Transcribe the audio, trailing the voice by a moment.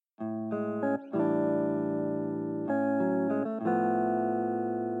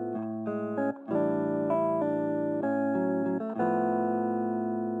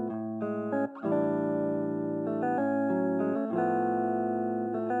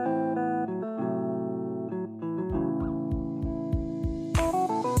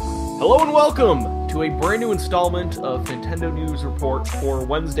Hello and welcome to a brand new installment of Nintendo News Report for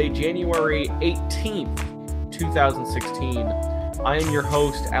Wednesday, January 18th, 2016. I am your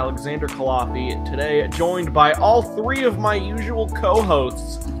host, Alexander Kalafi, today joined by all three of my usual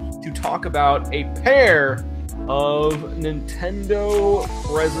co-hosts to talk about a pair of Nintendo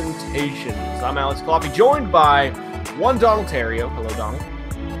presentations. I'm Alex Kalafi, joined by one Donald Terrio. Hello, Donald.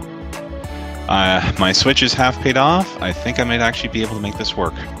 My Switch is half paid off. I think I might actually be able to make this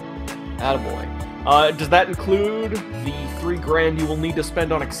work. Attaboy. Does that include the $3,000 you will need to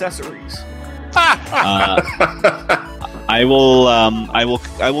spend on accessories? I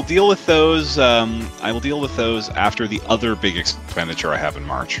will deal with those. I will deal with those after the other big expenditure I have in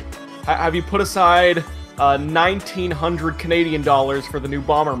March. Have you put aside 1,900 Canadian dollars for the new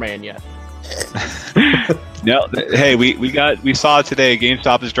Bomberman yet? No. Hey, we saw today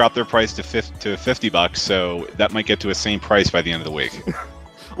GameStop has dropped their price to $50, so that might get to the same price by the end of the week.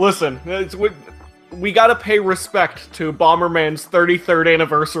 Listen, we gotta pay respect to Bomberman's 33rd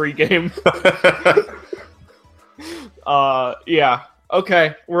anniversary game. Yeah.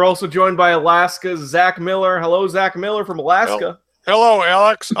 Okay. We're also joined by Alaska's Zach Miller. Hello, Zach Miller from Alaska. Hello,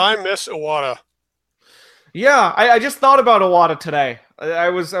 Alex. I miss Iwata. Yeah, I just thought about Iwata today. I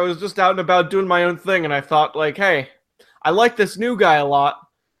was just out and about doing my own thing, and I thought, like, hey, I like this new guy a lot,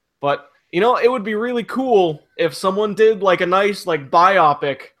 but you know, it would be really cool if someone did like a nice like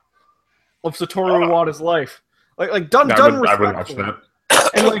biopic of Satoru Iwata's life, like done respectfully,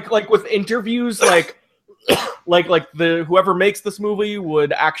 and like with interviews, like the whoever makes this movie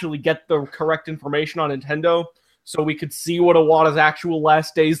would actually get the correct information on Nintendo, so we could see what Iwata's actual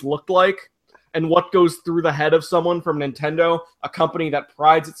last days looked like. And what goes through the head of someone from Nintendo, a company that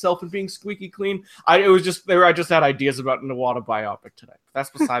prides itself in being squeaky clean. I just had ideas about an Iwata biopic today. That's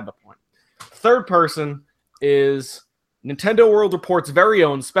beside the point. Third person is Nintendo World Report's very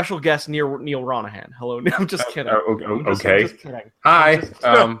own special guest Neil Ronahan. Hello, I'm just kidding. Okay. I'm just kidding. Hi.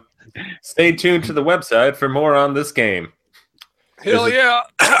 Stay tuned to the website for more on this game. Hell yeah!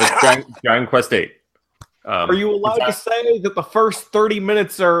 It's Dragon Quest VIII. Are you allowed to say that the first 30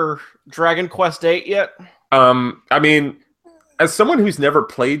 minutes are Dragon Quest VIII yet? I mean, as someone who's never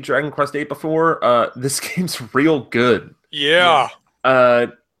played Dragon Quest VIII before, this game's real good. Yeah.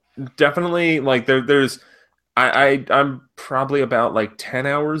 Definitely, like there's, I'm probably about like 10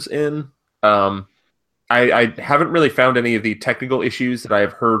 hours in. I haven't really found any of the technical issues that I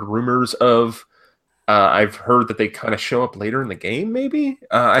have heard rumors of. I've heard that they kind of show up later in the game, maybe.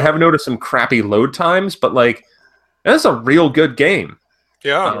 I have noticed some crappy load times, but like, that's a real good game.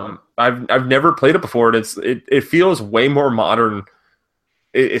 Yeah. I've never played it before, and it feels way more modern,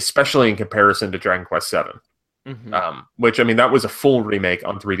 especially in comparison to Dragon Quest VII. Mm-hmm. Which, I mean, that was a full remake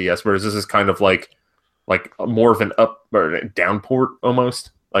on 3DS, whereas this is kind of like more of an up or a down port almost.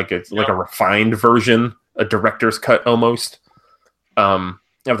 Like it's like a refined version, a director's cut almost of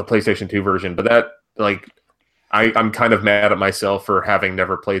the PlayStation 2 version. But that, like, I'm kind of mad at myself for having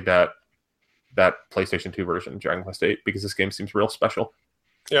never played that PlayStation 2 version of Dragon Quest VIII, because this game seems real special.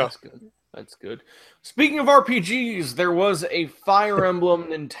 Yeah. That's good. Speaking of RPGs, there was a Fire Emblem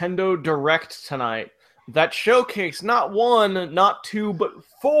Nintendo Direct tonight that showcased not one, not two, but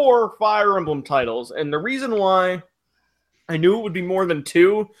 4 Fire Emblem titles. And the reason why I knew it would be more than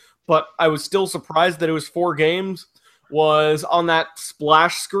 2, but I was still surprised that it was 4 games, was on that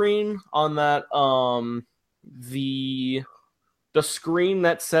splash screen, on that the screen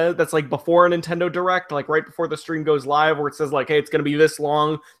that says, that's like before a Nintendo Direct, like right before the stream goes live, where it says like, hey, it's going to be this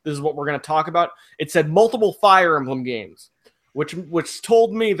long, this is what we're going to talk about. It said multiple Fire Emblem games, which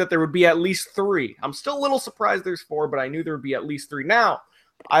told me that there would be at least 3. I'm still a little surprised there's 4, but I knew there would be at least 3. Now,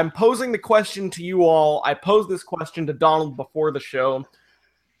 I'm posing the question to you all. I posed this question to Donald before the show.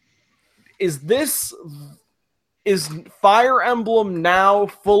 Is Fire Emblem now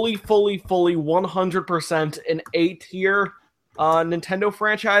fully 100% an A-tier Nintendo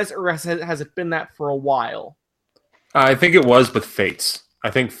franchise, or has it been that for a while? I think it was with Fates.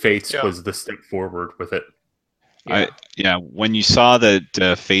 I think Fates was the step forward with it. When you saw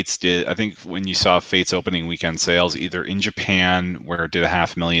that Fates did, I think when you saw Fates opening weekend sales, either in Japan, where it did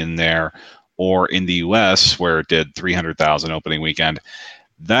 $500,000 there, or in the US, where it did 300,000 opening weekend,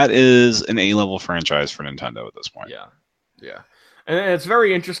 that is an A-level franchise for Nintendo at this point. Yeah. And it's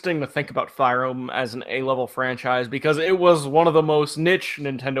very interesting to think about Fire Emblem as an A-level franchise, because it was one of the most niche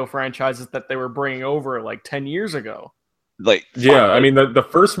Nintendo franchises that they were bringing over like 10 years ago. I mean, the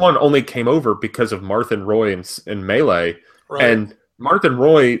first one only came over because of Marth and Roy in Melee. Right. And Marth and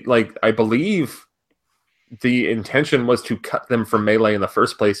Roy, like, I believe the intention was to cut them from Melee in the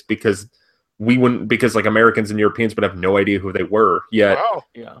first place because like Americans and Europeans would have no idea who they were. Yet,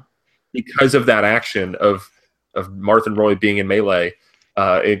 because of that action of Marth and Roy being in Melee,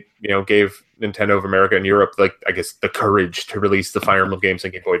 it gave Nintendo of America and Europe, like, I guess, the courage to release the Fire Emblem games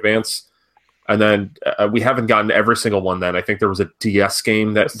on Game Boy Advance. And then we haven't gotten every single one. Then I think there was a DS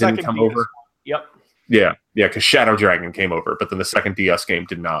game that didn't come over. Yep. Yeah, because Shadow Dragon came over, but then the second DS game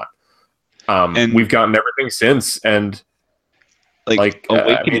did not. And we've gotten everything since, and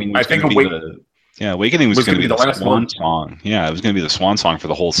Awakening. I think Awakening was going to be the swan song. Yeah, it was going to be the swan song for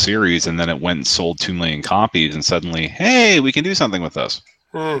the whole series, and then it went and sold 2 million copies, and suddenly, hey, we can do something with this.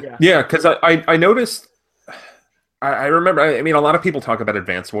 Yeah, because I noticed. I remember. I mean, a lot of people talk about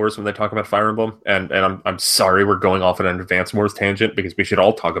Advance Wars when they talk about Fire Emblem, and I'm sorry we're going off on an Advance Wars tangent because we should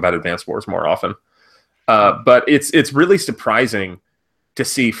all talk about Advance Wars more often. But it's really surprising to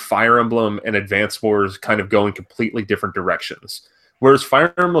see Fire Emblem and Advance Wars kind of go in completely different directions. Whereas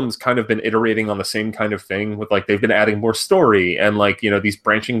Fire Emblem's kind of been iterating on the same kind of thing with, like, they've been adding more story and, like, these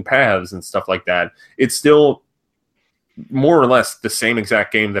branching paths and stuff like that. It's still more or less the same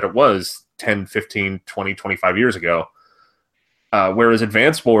exact game that it was 10, 15, 20, 25 years ago. Whereas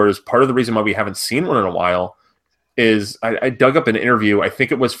Advance Wars, part of the reason why we haven't seen one in a while is I dug up an interview, I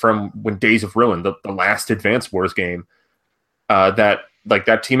think it was from when Days of Ruin, the last Advance Wars game,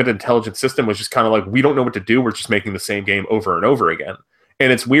 that team at Intelligent System was just kind of like, we don't know what to do, we're just making the same game over and over again.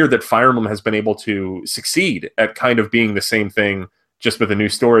 And it's weird that Fire Emblem has been able to succeed at kind of being the same thing, just with a new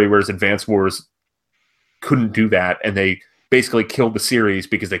story, whereas Advance Wars couldn't do that, and they basically killed the series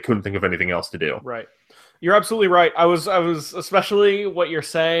because they couldn't think of anything else to do. Right. You're absolutely right. I was especially what you're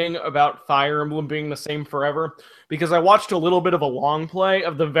saying about Fire Emblem being the same forever, because I watched a little bit of a long play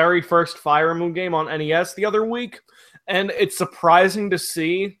of the very first Fire Emblem game on NES the other week, and it's surprising to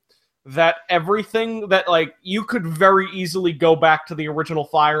see that everything that, like, you could very easily go back to the original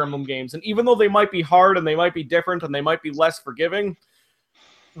Fire Emblem games, and even though they might be hard and they might be different and they might be less forgiving,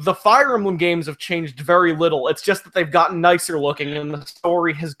 the Fire Emblem games have changed very little. It's just that they've gotten nicer looking and the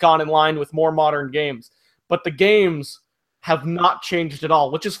story has gone in line with more modern games. But the games have not changed at all,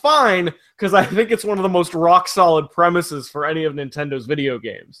 which is fine, because I think it's one of the most rock-solid premises for any of Nintendo's video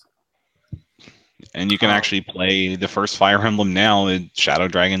games. And you can actually play the first Fire Emblem now. Shadow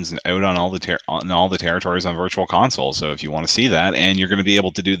Dragon's out on all the territories on Virtual Console. So if you want to see that, and you're going to be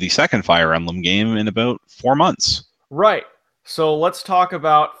able to do the second Fire Emblem game in about 4 months. Right. So let's talk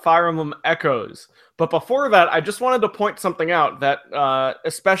about Fire Emblem Echoes. But before that, I just wanted to point something out that,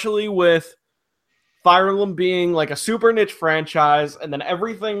 especially with Fire Emblem being like a super niche franchise and then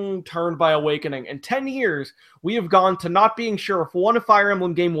everything turned by Awakening, in 10 years, we have gone to not being sure if one Fire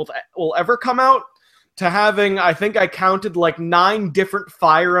Emblem game will ever come out, to having, I think I counted, like 9 different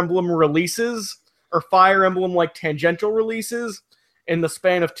Fire Emblem releases, or Fire Emblem like tangential releases, in the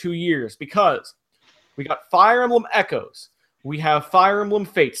span of 2 years. Because we got Fire Emblem Echoes, we have Fire Emblem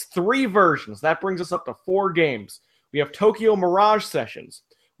Fates, 3 versions. That brings us up to 4 games. We have Tokyo Mirage Sessions.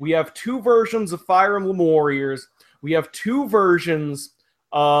 We have 2 versions of Fire Emblem Warriors. We have 2 versions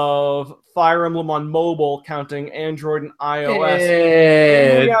of Fire Emblem on mobile, counting Android and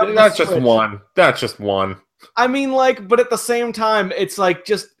iOS. Yeah, that's just one. That's just one. I mean, like, but at the same time, it's like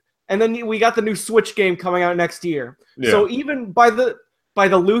just... And then we got the new Switch game coming out next year. Yeah. So even by the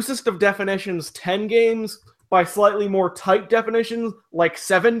loosest of definitions, 10 games... by slightly more tight definitions, like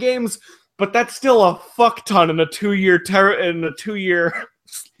 7 games, but that's still a fuck ton in a 2-year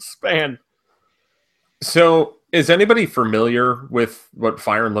span. So, is anybody familiar with what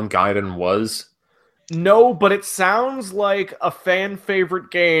Fire Emblem Gaiden was? No, but it sounds like a fan favorite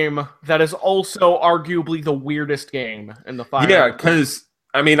game that is also arguably the weirdest game in the Fire Emblem. Yeah, because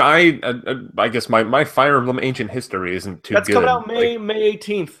I mean, I guess my Fire Emblem Ancient History isn't too good. That's coming out May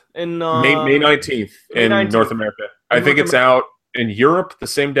 18th in May 19th in North America. I think it's out in Europe the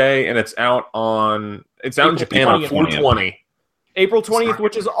same day, and it's out in Japan on 4/20. April 20th,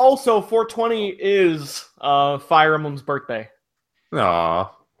 which is also 4/20 is Fire Emblem's birthday.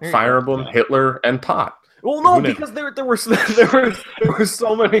 Aw, Fire Emblem, Hitler, and Pot. Well, no, because there were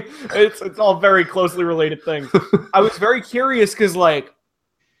so many. It's all very closely related things. I was very curious because, like,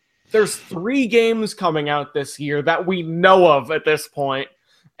 there's 3 games coming out this year that we know of at this point,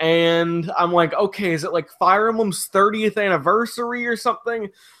 and I'm like, okay, is it like Fire Emblem's 30th anniversary or something?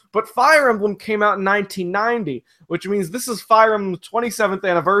 But Fire Emblem came out in 1990, which means this is Fire Emblem's 27th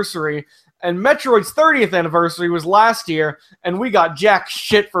anniversary, and Metroid's 30th anniversary was last year, and we got jack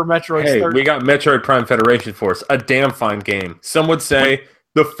shit for Metroid's 30th. We got Metroid Prime Federation Force, a damn fine game. Some would say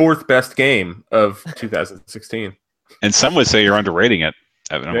the 4th best game of 2016. And some would say you're underrating it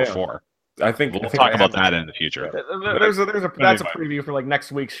at number 4. I think we'll talk about that in the future. That's a preview for like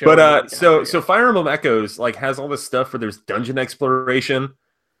next week's show. But so Fire Emblem Echoes like has all this stuff where there's dungeon exploration,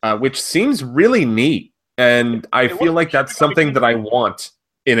 which seems really neat. And I feel like that's something that I want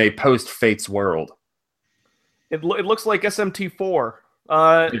in a post-Fates world. It looks like SMT4.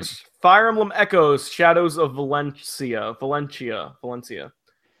 Fire Emblem Echoes, Shadows of Valencia.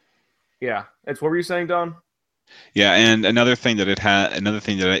 Yeah, what were you saying, Don? Yeah, and another thing that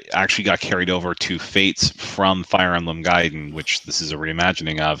it actually got carried over to Fates from Fire Emblem Gaiden, which this is a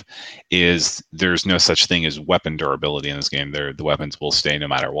reimagining of, is there's no such thing as weapon durability in this game. The weapons will stay no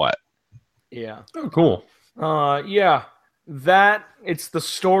matter what. Yeah. Oh, cool. Yeah. It's the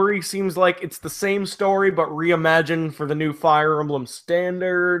story, seems like it's the same story, but reimagined for the new Fire Emblem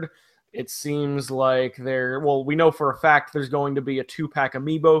standard. It seems like we know for a fact there's going to be a 2-pack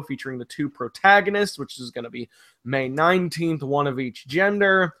amiibo featuring the 2 protagonists, which is going to be May 19th, one of each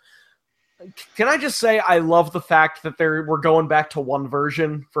gender. Can I just say I love the fact that we're going back to one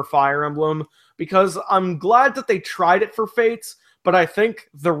version for Fire Emblem, because I'm glad that they tried it for Fates, but I think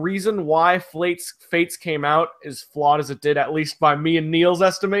the reason why Fates came out as flawed as it did, at least by me and Neil's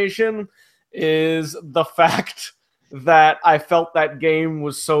estimation, is the fact that I felt that game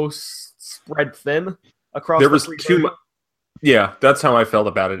was so spread thin across. There was too much. Yeah, that's how I felt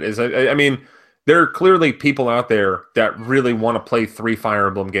about it. I mean, there are clearly people out there that really want to play 3 Fire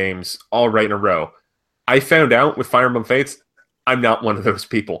Emblem games all right in a row. I found out with Fire Emblem Fates, I'm not one of those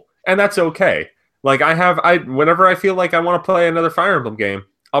people, and that's okay. Like whenever I feel like I want to play another Fire Emblem game,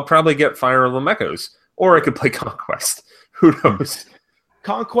 I'll probably get Fire Emblem Echoes, or I could play Conquest. Who knows?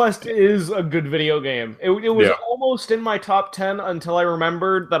 Conquest is a good video game. It was almost in my top 10 until I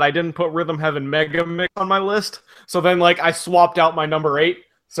remembered that I didn't put Rhythm Heaven Mega Mix on my list. So then I swapped out my number 8.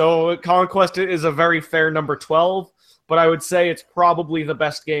 So Conquest is a very fair number 12, but I would say it's probably the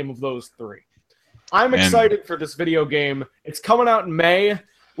best game of those 3. I'm excited for this video game. It's coming out in May,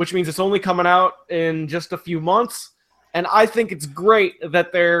 which means it's only coming out in just a few months. And I think it's great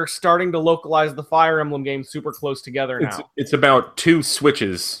that they're starting to localize the Fire Emblem games super close together now. It's about 2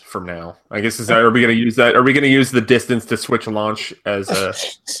 switches from now. I guess are we going to use that? Are we going to use the distance to Switch launch as a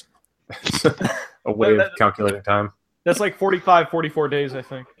way of calculating time? That's like 44 days, I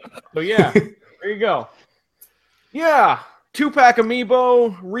think. So yeah, there you go. Yeah, 2-pack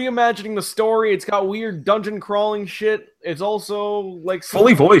amiibo, reimagining the story. It's got weird dungeon crawling shit. It's also like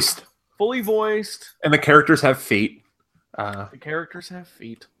fully voiced. And the characters have feet. The characters have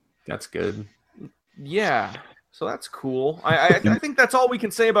feet. That's good. Yeah, so that's cool. I think that's all we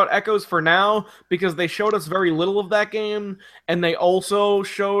can say about Echoes for now, because they showed us very little of that game, and they also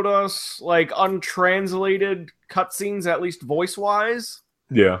showed us untranslated cutscenes, at least voice-wise.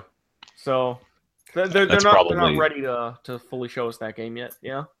 Yeah. So they're not ready to fully show us that game yet.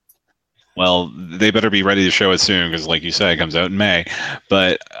 Yeah. Well, they better be ready to show it soon, because, like you said, it comes out in May.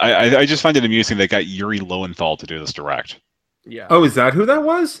 But I just find it amusing they got Yuri Lowenthal to do this direct. Yeah. Oh, is that who that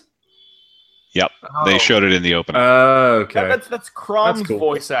was? Yep. Oh. They showed it in the opening. Okay. That's Crom's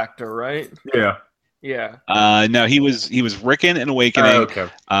voice actor, right? Yeah. Yeah. No, he was Riken in Awakening. Okay.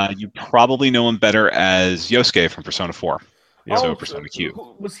 You probably know him better as Yosuke from Persona 4. Yeah. So Persona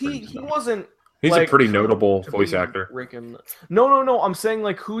Q. Was he wasn't... He's a pretty notable voice actor. No. I'm saying,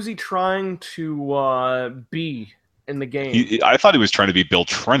 who's he trying to be in the game? I thought he was trying to be Bill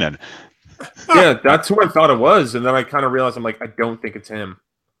Trennan. Yeah, that's who I thought it was, and then I kind of realized I don't think it's him.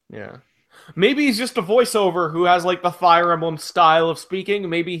 Yeah. Maybe he's just a voiceover who has the Fire Emblem style of speaking.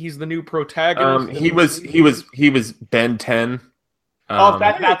 Maybe he's the new protagonist. He was Ben 10.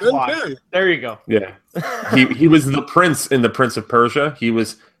 That's why. There you go. Yeah. he was the prince in The Prince of Persia. He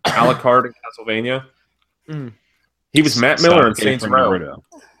was Alucard in Castlevania. Mm. He was Matt Miller in Saints Row.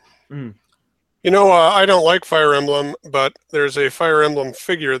 Mm. I don't like Fire Emblem, but there's a Fire Emblem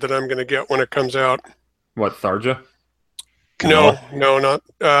figure that I'm going to get when it comes out. What, Tharja? No,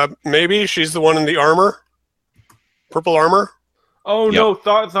 not. Maybe she's the one in the armor, purple armor. Oh yep. No,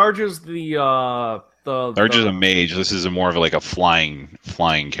 Tharja's Tharja's a mage. This is more of a flying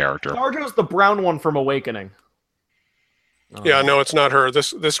character. Tharja's the brown one from Awakening. Yeah, no, it's not her.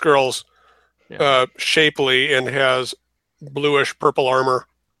 This girl's shapely and has bluish purple armor.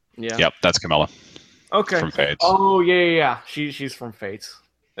 Yeah. Yep, that's Camilla. Okay. From Fates. Oh yeah. She's from Fates.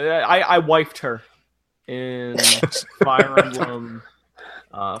 I wifed her in Fire Emblem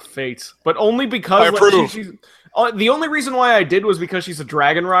Fates, but only because she's the only reason why I did was because she's a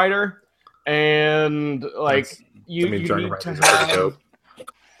dragon rider, and you need to have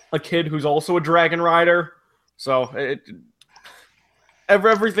a kid who's also a dragon rider, so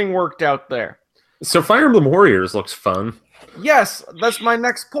everything worked out there. So Fire Emblem Warriors looks fun. Yes, that's my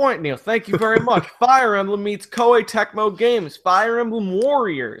next point, Neil. Thank you very much. Fire Emblem meets Koei Tecmo Games. Fire Emblem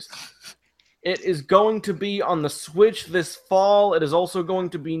Warriors. It is going to be on the Switch this fall. It is also going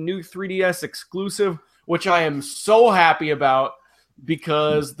to be new 3DS exclusive, which I am so happy about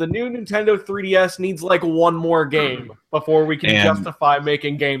because the new Nintendo 3DS needs like one more game before we can justify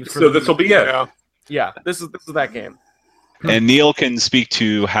making games for So this will be it. Yeah, this is that game. And Neil can speak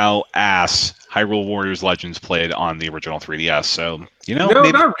to how ass Hyrule Warriors Legends played on the original 3DS. So, no,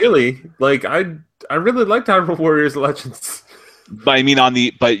 maybe... not really. Like I really liked Hyrule Warriors Legends. But I mean,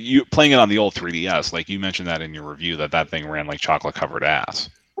 but you playing it on the old 3DS, like you mentioned that in your review, that thing ran like chocolate covered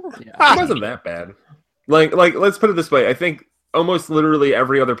ass. Yeah. It wasn't that bad. Like let's put it this way. I think almost literally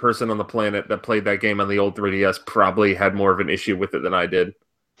every other person on the planet that played that game on the old 3DS probably had more of an issue with it than I did.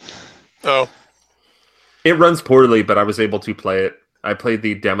 Oh. It runs poorly, but I was able to play it. I played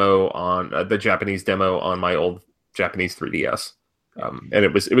the demo on the Japanese demo on my old Japanese 3DS, and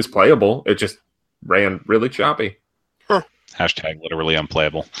it was playable. It just ran really choppy. Huh. Hashtag literally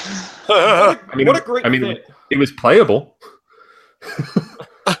unplayable. What a great fit. It was playable.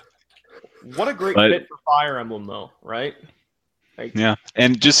 What a great fit for Fire Emblem, though, right? Like, yeah,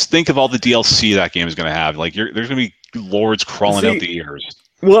 and just think of all the DLC that game is going to have. Like, there's going to be lords crawling out the ears.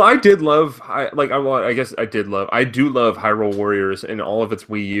 Well, I did love, I do love Hyrule Warriors in all of its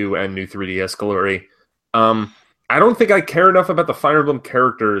Wii U and new 3DS glory. I don't think I care enough about the Fire Emblem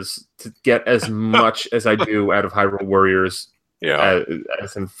characters to get as much as I do out of Hyrule Warriors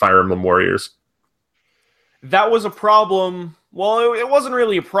as in Fire Emblem Warriors. That was a problem. Well, it wasn't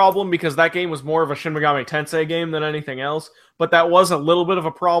really a problem because that game was more of a Shin Megami Tensei game than anything else, but that was a little bit of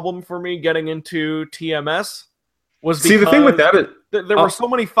a problem for me getting into TMS. See, the thing with that is... There were so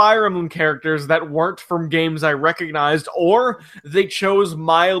many Fire Emblem characters that weren't from games I recognized, or they chose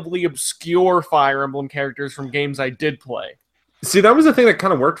mildly obscure Fire Emblem characters from games I did play. See, that was the thing that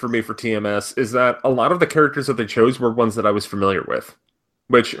kind of worked for me for TMS, is that a lot of the characters that they chose were ones that I was familiar with.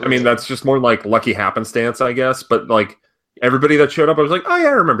 Which, I mean, that's just more like lucky happenstance, I guess, but like, everybody that showed up, I was like, oh yeah,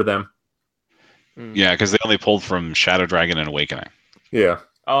 I remember them. Yeah, because they only pulled from Shadow Dragon and Awakening. Yeah,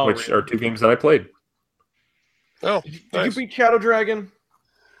 which are two games that I played. Oh, did you beat Shadow Dragon?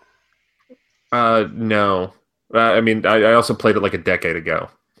 No. I mean, I also played it like a decade ago.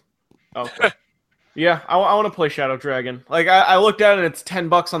 Okay. Yeah, I want to play Shadow Dragon. Like, I looked at it, it's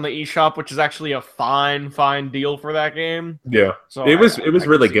 $10 on the eShop, which is actually a fine deal for that game. Yeah. So it was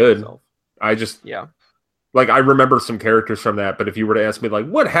really good. Myself. I just... Yeah. Like, I remember some characters from that, but if you were to ask me, like,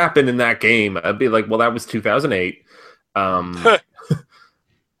 what happened in that game? I'd be like, well, that was 2008. That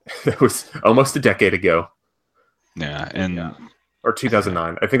was almost a decade ago. Yeah, or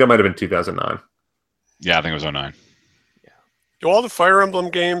 2009. I think that might have been 2009. Yeah, I think it was 2009. Yeah. Do all the Fire Emblem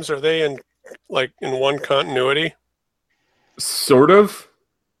games, are they in one continuity? Sort of.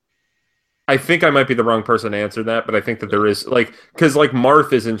 I think I might be the wrong person to answer that, but I think that there is, like, because like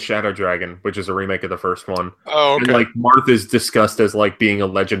Marth is in Shadow Dragon, which is a remake of the first one. Oh, okay. And like Marth is discussed as like being a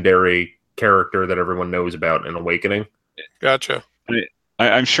legendary character that everyone knows about in Awakening. Gotcha.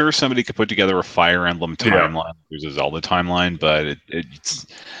 I'm sure somebody could put together a Fire Emblem timeline. There's a Zelda timeline, but it's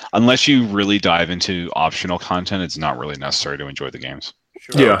unless you really dive into optional content, it's not really necessary to enjoy the games.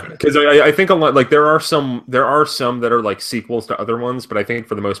 Sure. Yeah, because I think a lot, like there are some that are like sequels to other ones, but I think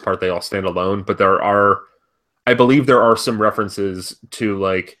for the most part they all stand alone. But I believe there are some references to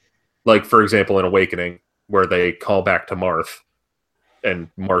like for example in Awakening where they call back to Marth, and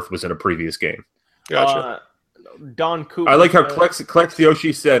Marth was in a previous game. Gotcha. Don Cooper. I like how Klex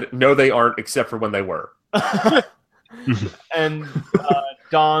Yoshi said, no, they aren't, except for when they were. And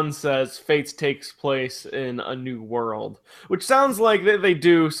Don says Fates takes place in a new world, which sounds like they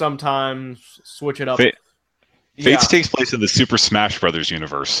do sometimes switch it up. Fates takes place in the Super Smash Brothers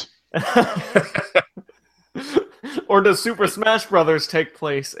universe. Or does Super Smash Brothers take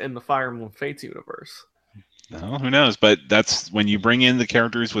place in the Fire Emblem Fates universe? No, who knows? But that's when you bring in the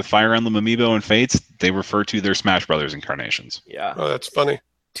characters with Fire Emblem Amiibo and Fates, they refer to their Smash Brothers incarnations. Yeah. Oh, that's funny.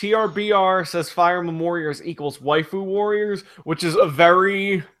 TRBR says Fire Emblem Warriors equals Waifu Warriors, which is a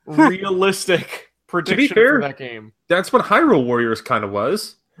very realistic prediction for that game. That's what Hyrule Warriors kind of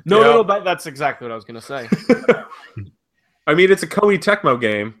was. No, that's exactly what I was going to say. I mean, it's a Koei Tecmo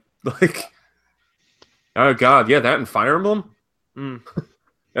game. Like, oh god, yeah, that and Fire Emblem?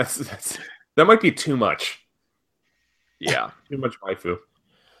 That might be too much. Yeah. Too much waifu.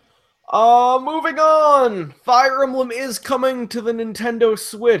 Moving on. Fire Emblem is coming to the Nintendo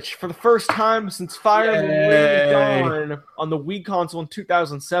Switch for the first time since Fire Emblem Radiant Dawn on the Wii console in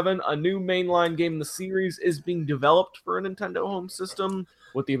 2007. A new mainline game in the series is being developed for a Nintendo home system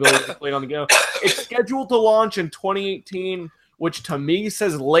with the ability to play it on the go. It's scheduled to launch in 2018, which to me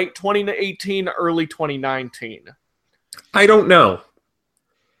says late 2018, early 2019. I don't know.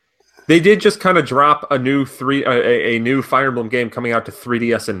 They did just kind of drop a new a new Fire Emblem game coming out to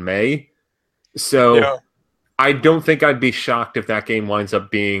 3DS in May. So Yeah. I don't think I'd be shocked if that game winds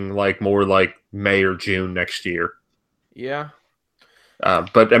up being like more like May or June next year. Yeah.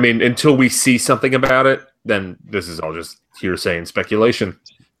 But I mean, until we see something about it, then this is all just hearsay and speculation.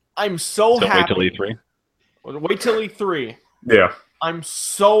 I'm so happy. Wait till E3. Wait till E3. Yeah. I'm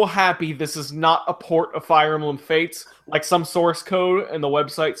so happy this is not a port of Fire Emblem Fates, like some source code and the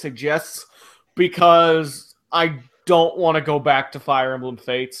website suggests, because I don't want to go back to Fire Emblem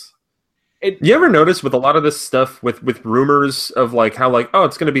Fates. You ever notice with a lot of this stuff with rumors of like how like, oh,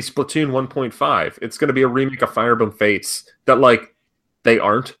 it's going to be Splatoon 1.5, it's going to be a remake of Fire Emblem Fates, that like they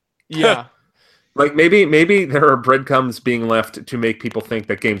aren't. Yeah. Like maybe there are breadcrumbs being left to make people think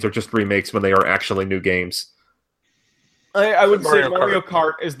that games are just remakes when they are actually new games. I would say Mario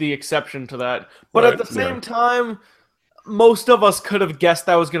Kart is the exception to that. But Right, at the same time, most of us could have guessed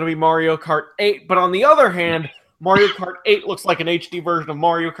that was going to be Mario Kart 8. But on the other hand, Mario Kart 8 looks like an HD version of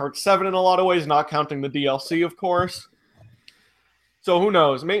Mario Kart 7 in a lot of ways, not counting the DLC, of course. So who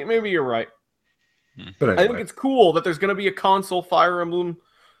knows? Maybe you're right. But anyway. I think it's cool that there's going to be a console Fire Emblem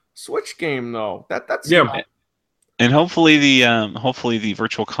Switch game, though. That's yeah. And hopefully the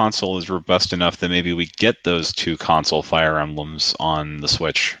virtual console is robust enough that maybe we get those 2 console Fire Emblems on the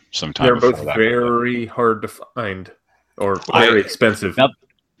Switch sometime. They're before both that. very hard to find or very expensive.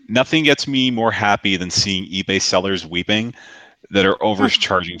 Nothing gets me more happy than seeing eBay sellers weeping that are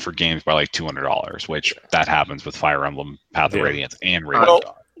overcharging for games by like $200, which that happens with Fire Emblem, Path of Radiance, and Radiant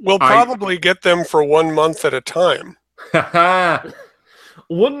Dawn. We'll probably get them for 1 month at a time.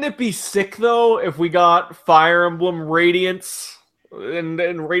 Wouldn't it be sick, though, if we got Fire Emblem Radiance and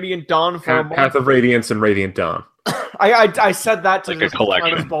Radiant Dawn for a month? Path of Radiance and Radiant Dawn. I said that to like just a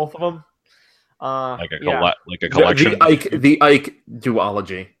collection. Both of them. Like a collection. The Ike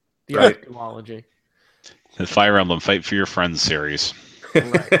duology. The Ike duology. The Fire Emblem Fight for Your Friends series.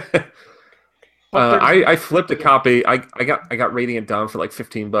 Right. I flipped a copy. I got Radiant Dawn for like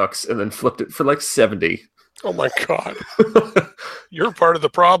 $15 and then flipped it for like 70. Oh my god. You're part of the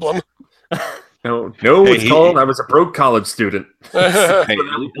problem. No, it's called I was a broke college student. Hey,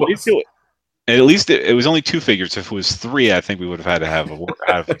 at least it was only 2 figures. If it was 3, I think we would have had to have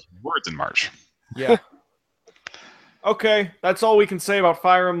words in March. Yeah. Okay, that's all we can say about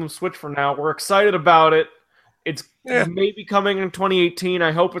Fire Emblem Switch for now. We're excited about it. It's maybe coming in 2018.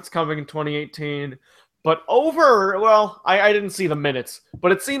 I hope it's coming in 2018. But I didn't see the minutes,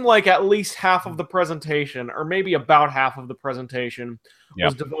 but it seemed like at least half of the presentation, or maybe about half of the presentation,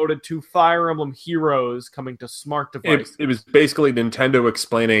 was devoted to Fire Emblem Heroes coming to smart devices. It was basically Nintendo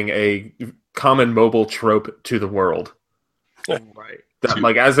explaining a common mobile trope to the world. Right.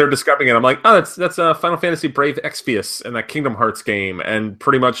 Like as they're describing it, I'm like, oh, that's Final Fantasy Brave Exvius and that Kingdom Hearts game, and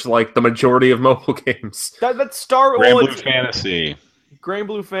pretty much like the majority of mobile games. That's Star Grand Blue Fantasy. Grand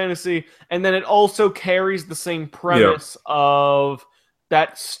Blue Fantasy, and then it also carries the same premise of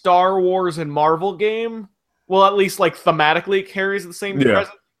that Star Wars and Marvel game. Well, at least like thematically, it carries the same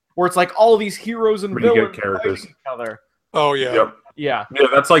presence, where it's like all these heroes and villains characters fighting each other. Oh yeah, yeah.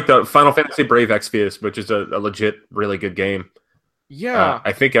 That's like the Final Fantasy Brave Exvius, which is a legit, really good game. Yeah,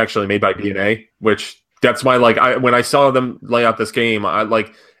 I think actually made by DNA, which that's why when I saw them lay out this game, I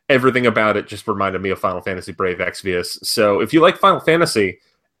like. Everything about it just reminded me of Final Fantasy Brave Exvius. So if you like Final Fantasy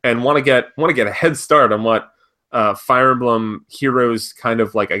and want to get a head start on what Fire Emblem Heroes kind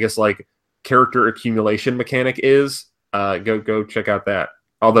of like, I guess like character accumulation mechanic is, go check out that.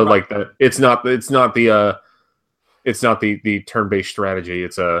 Although like that, it's not the turn-based strategy.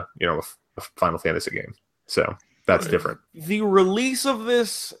 It's a Final Fantasy game. So that's different. The release of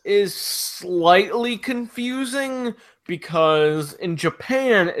this is slightly confusing, because in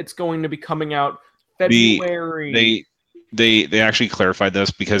Japan it's going to be coming out February. They actually clarified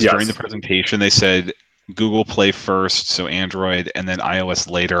this because during the presentation they said Google Play first, so Android, and then iOS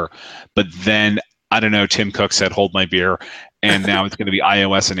later. But then I don't know. Tim Cook said, "Hold my beer," and now it's going to be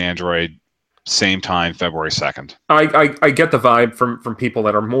iOS and Android same time, February 2nd. I get the vibe from people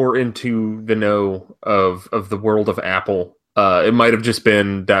that are more into the know of the world of Apple. It might have just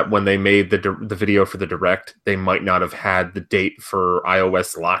been that when they made the video for the Direct, they might not have had the date for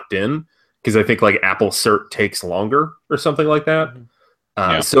iOS locked in, because I think like Apple cert takes longer or something like that.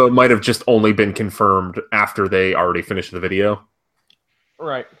 So it might have just only been confirmed after they already finished the video.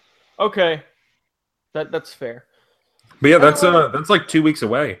 Right. Okay. That's fair. But yeah, that's like 2 weeks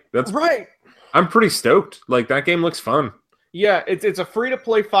away. That's right. I'm pretty stoked. Like that game looks fun. Yeah, it's a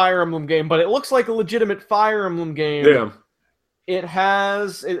free-to-play Fire Emblem game, but it looks like a legitimate Fire Emblem game. Yeah. It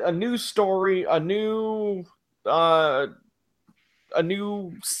has a new story, a new a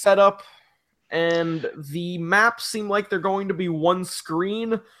new setup, and the maps seem like they're going to be one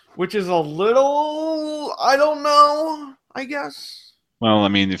screen, which is a little, I don't know, I guess. Well, I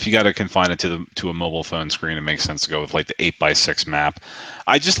mean, if you got to confine it to a mobile phone screen, it makes sense to go with like the 8x6 map.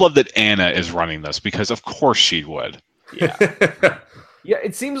 I just love that Anna is running this because of course she would. Yeah. Yeah,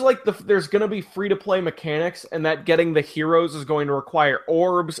 it seems like there's going to be free-to-play mechanics, and that getting the heroes is going to require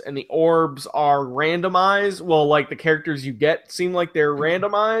orbs, and the orbs are randomized. Well, like the characters you get seem like they're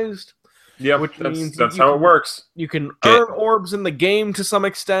randomized. Yeah, which means that's how it works. You can earn orbs in the game to some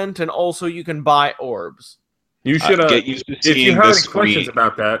extent, and also you can buy orbs. You should get used to if you seeing have this any questions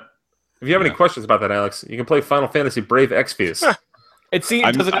about that, Alex, you can play Final Fantasy Brave Exvius. It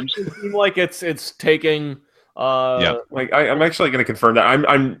seems does it actually seem like it's taking like I'm actually going to confirm that.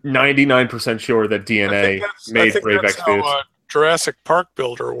 I'm 99% sure that DNA made Brave Exvius. How Jurassic Park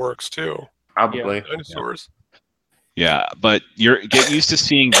Builder works too. Probably dinosaurs. Yeah, but get used to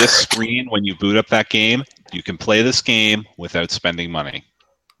seeing this screen when you boot up that game. You can play this game without spending money.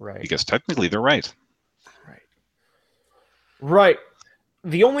 Right. Because technically they're right. Right.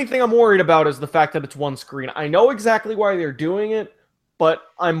 The only thing I'm worried about is the fact that it's one screen. I know exactly why they're doing it, but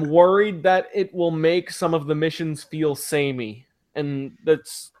I'm worried that it will make some of the missions feel samey. And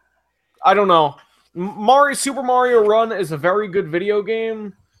that's... I don't know. Super Mario Run is a very good video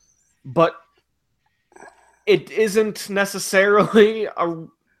game, but it isn't necessarily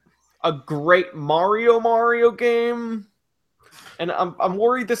a great Mario game. And I'm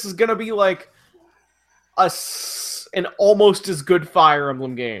worried this is going to be like an almost as good Fire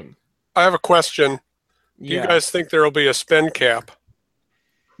Emblem game. I have a question. Do you guys think there will be a spend cap?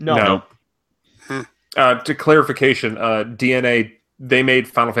 No. To clarification, DNA, they made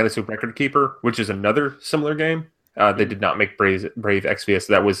Final Fantasy Record Keeper, which is another similar game. They did not make Brave Exvius.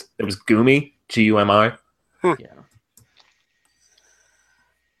 It was Gumi, Gumi.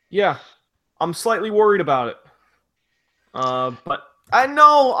 Yeah. I'm slightly worried about it. But I'm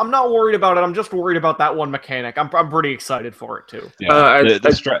not worried about it. I'm just worried about that one mechanic. I'm pretty excited for it too. Yeah.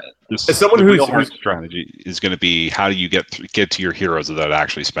 As someone whose strategy is going to be how do you get to your heroes without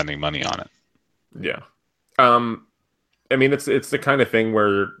actually spending money on it? Yeah. I mean, it's the kind of thing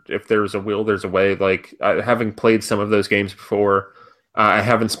where if there's a will, there's a way. Like having played some of those games before, I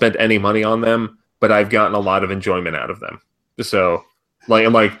haven't spent any money on them, but I've gotten a lot of enjoyment out of them. So, like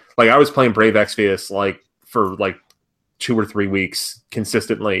I was playing Brave Exvius for 2 or 3 weeks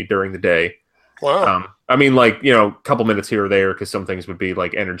consistently during the day. Wow. I mean, a couple minutes here or there because some things would be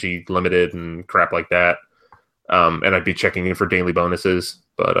like energy limited and crap like that. And I'd be checking in for daily bonuses,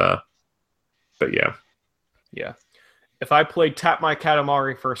 but yeah. Yeah. If I played Tap My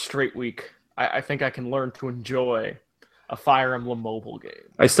Katamari for a straight week, I think I can learn to enjoy a Fire Emblem mobile game.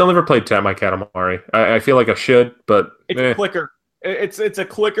 I still never played Tap My Katamari. I feel like I should, but it's a clicker. It's a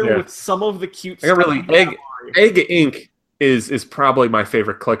clicker with some of the cute stuff. Egg Inc. is probably my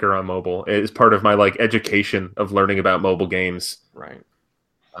favorite clicker on mobile. It is part of my education of learning about mobile games. Right.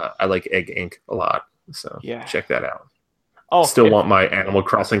 I like Egg Inc. a lot, so check that out. Oh, want my Animal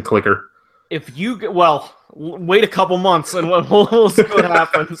Crossing clicker. If you wait a couple months and we'll see what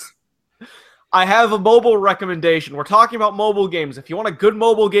happens. I have a mobile recommendation. We're talking about mobile games. If you want a good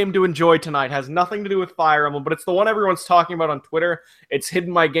mobile game to enjoy tonight, it has nothing to do with Fire Emblem, but it's the one everyone's talking about on Twitter. It's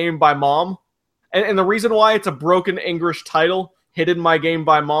Hidden My Game by Mom. And the reason why it's a broken English title, Hidden My Game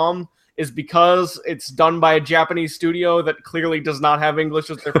by Mom, is because it's done by a Japanese studio that clearly does not have English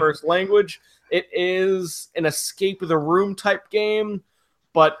as their first language. It is an escape the room type game,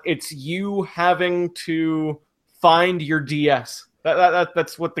 but it's you having to find your DS.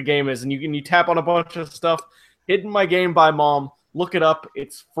 That's what the game is, and you tap on a bunch of stuff. Hidden My Game by Mom. Look it up.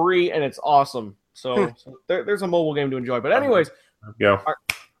 It's free and it's awesome. So there's a mobile game to enjoy. But anyways,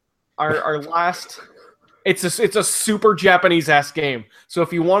 our last. It's a super Japanese ass game. So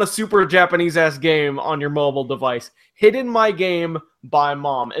if you want a super Japanese ass game on your mobile device, Hidden My Game by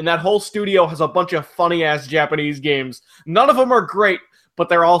Mom. And that whole studio has a bunch of funny ass Japanese games. None of them are great, but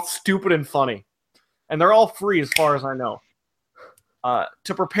they're all stupid and funny. And they're all free as far as I know.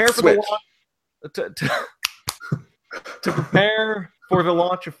 To prepare for the launch, to prepare for the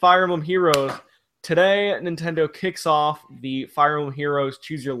launch of Fire Emblem Heroes, today Nintendo kicks off the Fire Emblem Heroes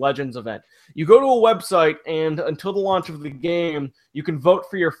Choose Your Legends event. You go to a website, and until the launch of the game, you can vote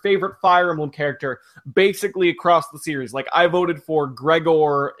for your favorite Fire Emblem character, basically across the series. Like I voted for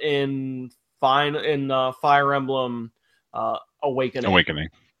Gregor in Fire Emblem Awakening.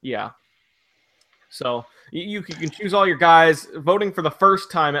 Yeah. So you can choose all your guys. Voting for the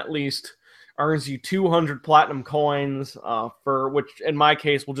first time, at least, earns you 200 platinum coins, for which, in my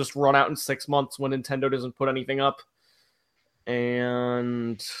case, will just run out in 6 months when Nintendo doesn't put anything up.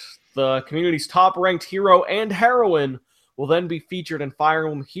 And the community's top-ranked hero and heroine will then be featured in Fire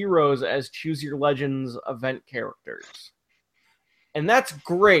Emblem Heroes as Choose Your Legends event characters. And that's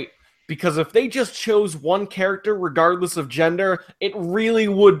great, because if they just chose one character regardless of gender, it really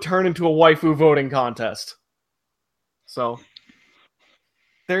would turn into a waifu voting contest. So,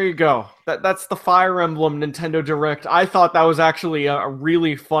 there you go. That's the Fire Emblem Nintendo Direct. I thought that was actually a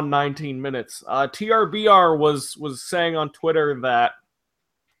really fun 19 minutes. TRBR was saying on Twitter that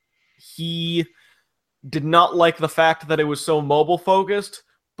he did not like the fact that it was so mobile focused,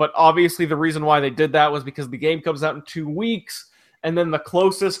 but obviously the reason why they did that was because the game comes out in 2 weeks, and then the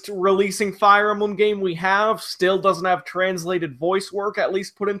closest releasing Fire Emblem game we have still doesn't have translated voice work, at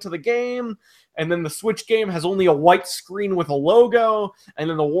least put into the game. And then the Switch game has only a white screen with a logo. And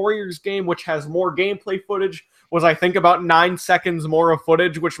then the Warriors game, which has more gameplay footage, was I think about 9 seconds more of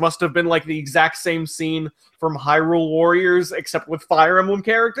footage, which must have been like the exact same scene from Hyrule Warriors, except with Fire Emblem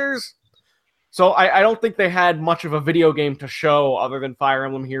characters. So I don't think they had much of a video game to show other than Fire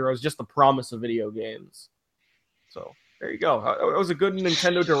Emblem Heroes, just the promise of video games. So there you go. It was a good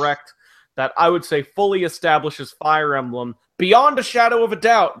Nintendo Direct that I would say fully establishes Fire Emblem beyond a shadow of a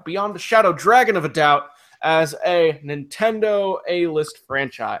doubt, beyond a shadow dragon of a doubt, as a Nintendo A-list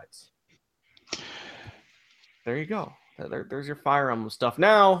franchise. There you go. There's your Fire Emblem stuff.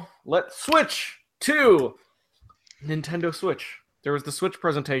 Now, let's switch to Nintendo Switch. There was the Switch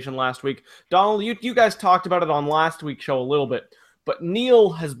presentation last week. Donald, you guys talked about it on last week's show a little bit, but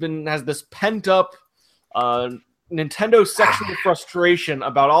Neil has this pent-up Nintendo sexual frustration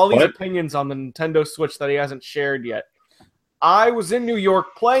about all these opinions on the Nintendo Switch that he hasn't shared yet. I was in New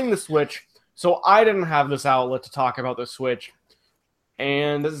York playing the Switch, so I didn't have this outlet to talk about the Switch.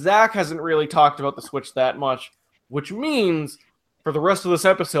 And Zach hasn't really talked about the Switch that much, which means for the rest of this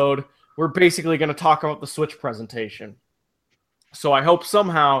episode, we're basically going to talk about the Switch presentation. So I hope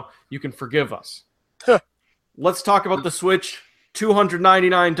somehow you can forgive us. Let's talk about the Switch.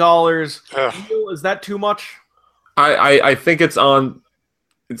 $299. Neil, is that too much? I think it's on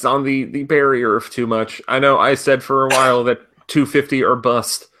the barrier of too much. I know I said for a while that $250 or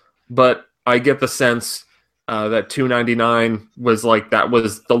bust, but I get the sense that $299 was like that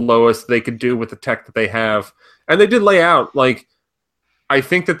was the lowest they could do with the tech that they have, and they did lay out like I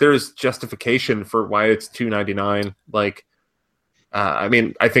think that there's justification for why it's $299. Like, I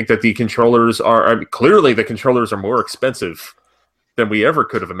mean, I think that the controllers are clearly the controllers are more expensive than we ever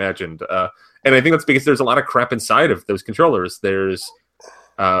could have imagined. And I think that's because there's a lot of crap inside of those controllers. There's,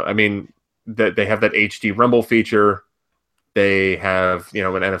 I mean, that they have that HD rumble feature. They have, an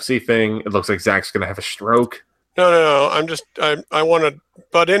NFC thing. It looks like Zach's going to have a stroke. No. I want to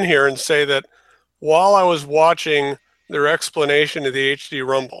butt in here and say that while I was watching their explanation of the HD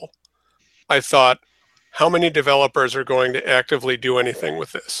rumble, I thought, how many developers are going to actively do anything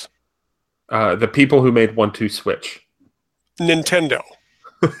with this? The people who made 1-2 Switch. Nintendo.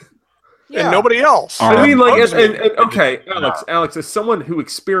 And nobody else. I mean, like, okay, Alex, as someone who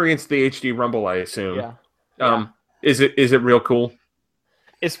experienced the HD rumble, I assume, is it real cool?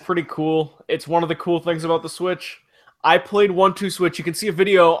 It's pretty cool. It's one of the cool things about the Switch. I played 1-2 Switch. You can see a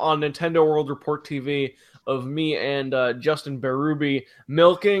video on Nintendo World Report TV of me and Justin Berube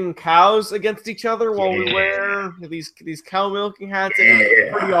milking cows against each other while we wear these cow milking hats. It's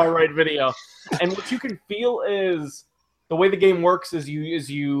a pretty alright video. And what you can feel is the way the game works is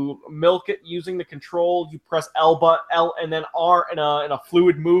you milk it using the control. You press L and then R in a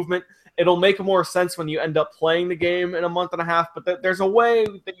fluid movement. It'll make more sense when you end up playing the game in a month and a half. But there's a way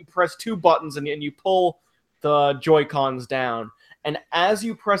that you press 2 buttons and you pull the Joy-Cons down. And as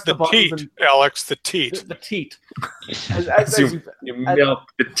you press the buttons... Alex, the teat. The teat. As you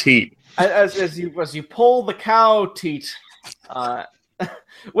milk the teat. As you pull the cow teat...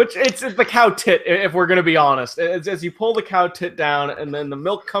 which it's the cow tit, if we're going to be honest. As you pull the cow tit down and then the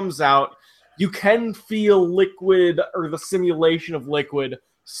milk comes out, you can feel liquid or the simulation of liquid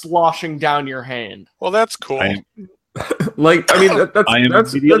sloshing down your hand. Well, that's cool. I am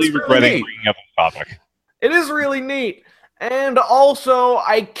immediately regretting bringing up the topic. It is really neat. And also,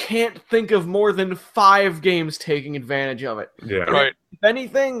 I can't think of more than 5 games taking advantage of it. Yeah. Right. If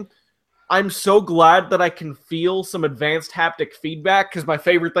anything, I'm so glad that I can feel some advanced haptic feedback, because my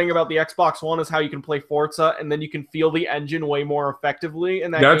favorite thing about the Xbox One is how you can play Forza, and then you can feel the engine way more effectively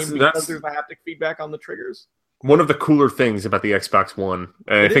in that game because there's the haptic feedback on the triggers. One of the cooler things about the Xbox One,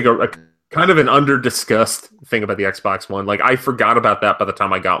 and I think a kind of an under-discussed thing about the Xbox One, like I forgot about that by the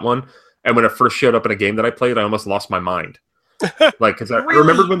time I got one, and when it first showed up in a game that I played, I almost lost my mind. Like, because I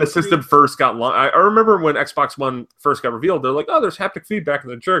remember when the system first got launched. I remember when Xbox One first got revealed. They're like, "Oh, there's haptic feedback in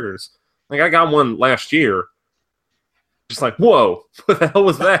the triggers." Like, I got one last year, just like, whoa, what the hell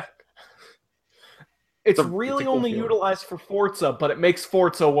was that? It's a really cool only feeling. utilized for Forza, but it makes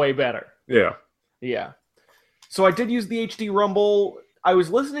Forza way better. Yeah. Yeah. So I did use the HD Rumble. I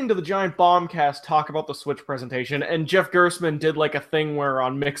was listening to the Giant Bombcast talk about the Switch presentation, and Jeff Gersman did like a thing where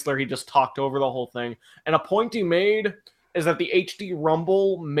on Mixler he just talked over the whole thing. And a point he made is that the HD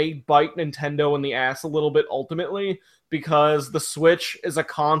Rumble may bite Nintendo in the ass a little bit ultimately, because the Switch is a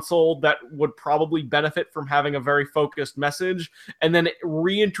console that would probably benefit from having a very focused message, and then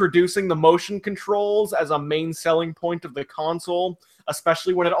reintroducing the motion controls as a main selling point of the console,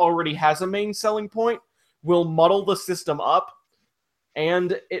 especially when it already has a main selling point, will muddle the system up,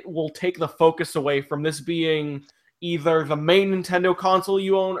 and it will take the focus away from this being either the main Nintendo console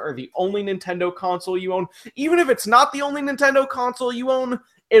you own or the only Nintendo console you own. Even if it's not the only Nintendo console you own,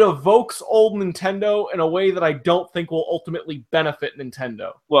 it evokes old Nintendo in a way that I don't think will ultimately benefit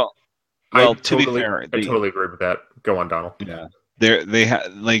Nintendo. Well, to be fair, I totally agree with that. Go on, Donald. Yeah,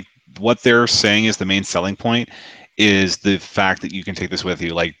 like what they're saying is the main selling point is the fact that you can take this with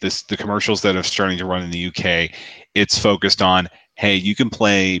you. Like the commercials that are starting to run in the UK, it's focused on, hey, you can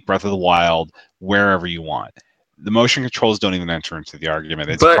play Breath of the Wild wherever you want. The motion controls don't even enter into the argument.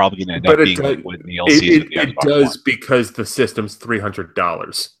 It's probably going to end up being like with DLCs with the Xbox It does One. because the system's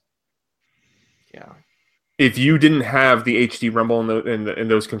 $300. Yeah. If you didn't have the HD Rumble in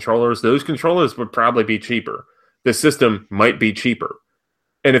those controllers would probably be cheaper. The system might be cheaper.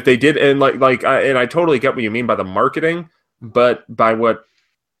 And if they did, and I totally get what you mean by the marketing, but by what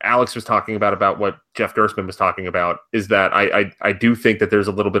Alex was talking about what Jeff Gersman was talking about, is that I do think that there's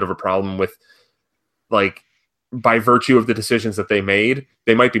a little bit of a problem with, like, by virtue of the decisions that they made,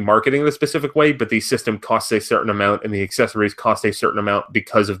 they might be marketing the specific way, but the system costs a certain amount and the accessories cost a certain amount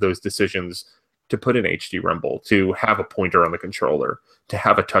because of those decisions to put in HD Rumble, to have a pointer on the controller, to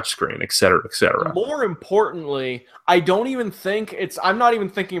have a touchscreen, et cetera, et cetera. More importantly, I'm not even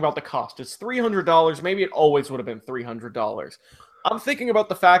thinking about the cost. It's $300. Maybe it always would have been $300. I'm thinking about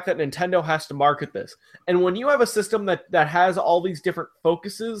the fact that Nintendo has to market this. And when you have a system that has all these different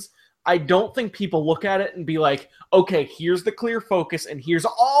focuses, I don't think people look at it and be like, okay, here's the clear focus and here's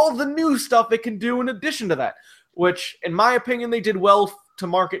all the new stuff it can do in addition to that. Which, in my opinion, they did well to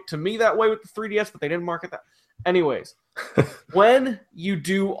market to me that way with the 3DS, but they didn't market that. Anyways, when you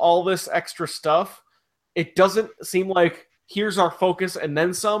do all this extra stuff, it doesn't seem like here's our focus and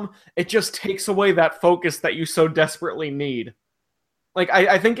then some. It just takes away that focus that you so desperately need. Like,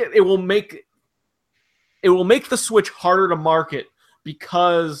 I think it will make the Switch harder to market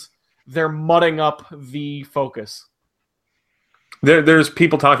because they're mudding up the focus. There's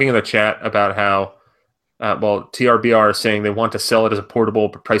people talking in the chat about how, TRBR is saying they want to sell it as a portable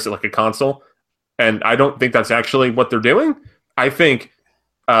but price it like a console. And I don't think that's actually what they're doing. I think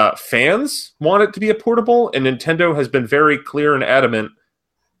fans want it to be a portable, and Nintendo has been very clear and adamant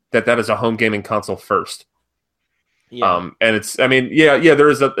that is a home gaming console first. Yeah. And it's, I mean, there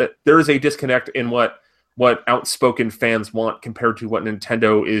is a disconnect in what outspoken fans want compared to what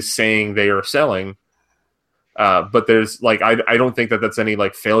Nintendo is saying they are selling. But there's like, I don't think that's any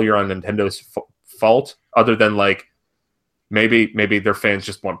like failure on Nintendo's fault, other than like maybe their fans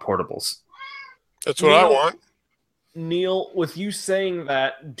just want portables. That's what I want. Neil, with you saying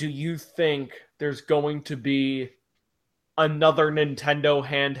that, do you think there's going to be another Nintendo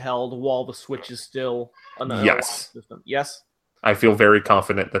handheld while the Switch is still an Yes. system? Yes? I feel very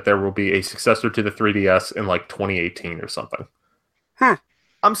confident that there will be a successor to the 3DS in like 2018 or something. I'm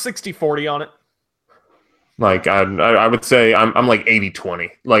 60-40 on it. Like I would say I'm like 80-20.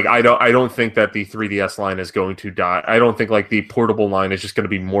 Like I don't think that the 3DS line is going to die. I don't think like the portable line is just going to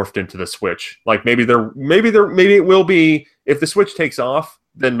be morphed into the Switch. Like maybe it will be, if the Switch takes off,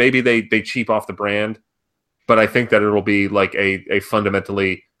 then maybe they cheap off the brand. But I think that it'll be like a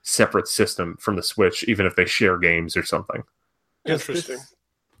fundamentally separate system from the Switch, even if they share games or something. Interesting.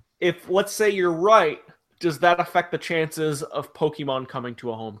 If, let's say you're right, does that affect the chances of Pokemon coming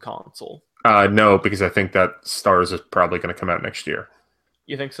to a home console? No, because I think that Stars is probably going to come out next year.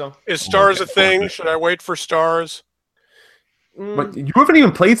 You think so? Is Stars a thing? Should I wait for Stars? But you haven't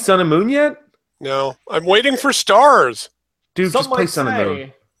even played Sun and Moon yet? No, I'm waiting for Stars. Dude, just play Sun and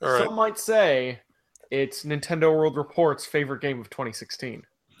Moon. All right. Some might say it's Nintendo World Report's favorite game of 2016.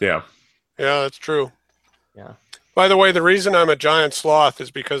 Yeah. Yeah, that's true. Yeah. By the way, the reason I'm a giant sloth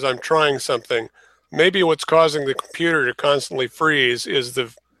is because I'm trying something. Maybe what's causing the computer to constantly freeze is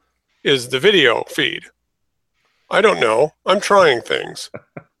the video feed. I don't know. I'm trying things.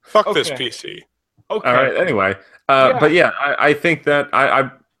 Fuck this PC. Okay. All right. Anyway, but yeah, I think that I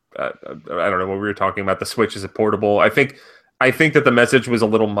don't know what we were talking about. The Switch is a portable. I think that the message was a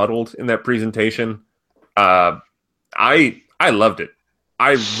little muddled in that presentation. I loved it.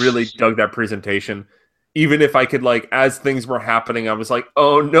 I really dug that presentation. Even if I could, like, as things were happening, I was like,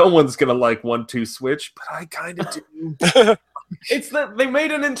 oh, no one's gonna like 1-2 switch, but I kind of do. It's that they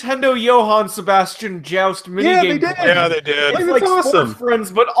made a Nintendo Johann Sebastian Joust minigame. Yeah, they did. Yeah, they did. It's Like, like that's awesome. Sports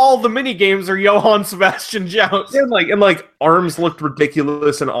Friends, but all the minigames are Johann Sebastian Joust. And like arms looked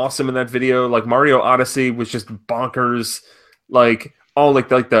ridiculous and awesome in that video. Like Mario Odyssey was just bonkers. Like all like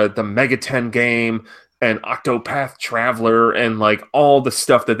the Mega 10 game and Octopath Traveler and like all the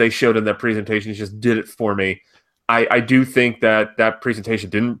stuff that they showed in that presentation just did it for me. I do think that presentation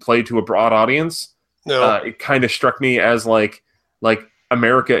didn't play to a broad audience. No. It kind of struck me as like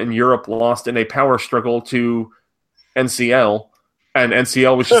America and Europe lost in a power struggle to NCL. And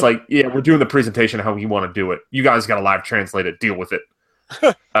NCL was just like, yeah, we're doing the presentation how we want to do it. You guys got to live translate it. Deal with it.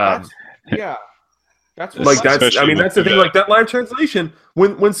 Yeah. That's what Like that's, I Especially mean, that's the with thing. the- Like that live translation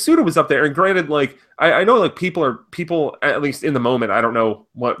when Suda was up there, and granted, like I know like people at least in the moment. I don't know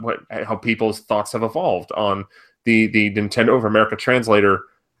how people's thoughts have evolved on the Nintendo of America translator,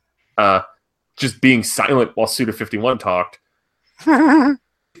 just being silent while Suda 51 talked.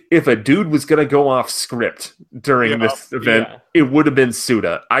 If a dude was gonna go off script during this event, it would have been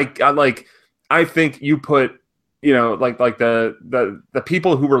Suda. I think you put, you know, like the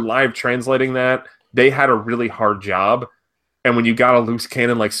people who were live translating that, they had a really hard job, and when you got a loose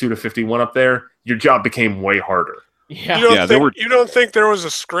cannon like Suda 51 up there, your job became way harder. Yeah. You don't think there was a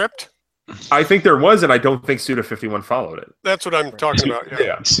script? I think there was, and I don't think Suda 51 followed it. That's what I'm talking about.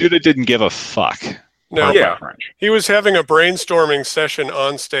 Yeah. Suda didn't give a fuck. No. Yeah. He was having a brainstorming session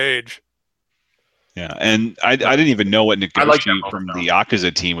on stage. Yeah, and I didn't even know what I like that Negoshi from moment, the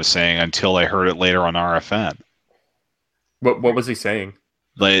Yakuza team was saying until I heard it later on RFN. What was he saying?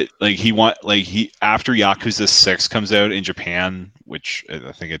 He after Yakuza 6 comes out in Japan, which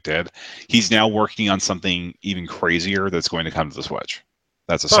I think it did, he's now working on something even crazier that's going to come to the Switch.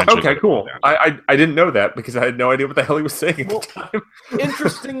 That's essentially Okay, cool. I didn't know that because I had no idea what the hell he was saying at the time.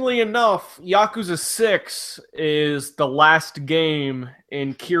 Interestingly enough, Yakuza 6 is the last game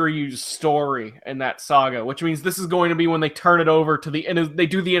in Kiryu's story in that saga, which means this is going to be when they turn it over to they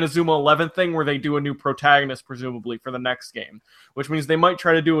do the Inazuma 11 thing where they do a new protagonist, presumably, for the next game, which means they might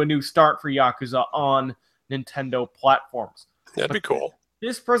try to do a new start for Yakuza on Nintendo platforms. That'd be cool.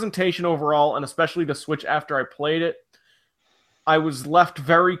 This presentation overall, and especially the Switch after I played it, I was left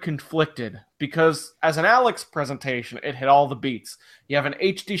very conflicted because as an Alex presentation, it hit all the beats. You have an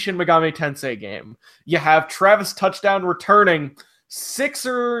HD Shin Megami Tensei game. You have Travis Touchdown returning 6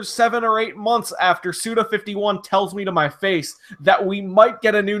 or 7 or 8 months after Suda 51 tells me to my face that we might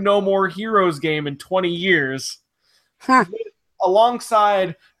get a new No More Heroes game in 20 years.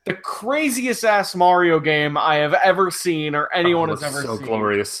 Alongside the craziest ass Mario game I have ever seen or anyone has ever so seen.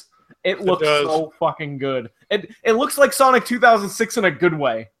 Glorious. It looks so fucking good. It looks like Sonic 2006 in a good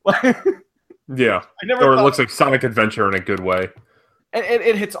way. Yeah. It looks like Sonic Adventure in a good way.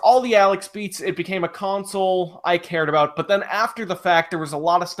 It hits all the Alex beats. It became a console I cared about. But then after the fact, there was a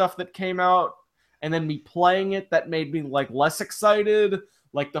lot of stuff that came out. And then me playing it that made me like less excited.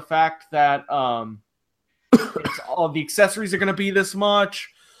 Like the fact that it's all the accessories are going to be this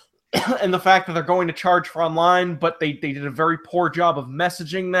much. And the fact that they're going to charge for online. But they did a very poor job of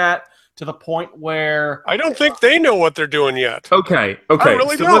messaging that. To the point where I don't think they know what they're doing yet. Okay. I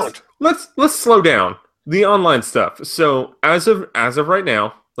really don't. Let's slow down the online stuff. So as of right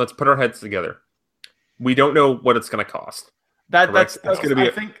now, let's put our heads together. We don't know what it's going to cost. that's going to be.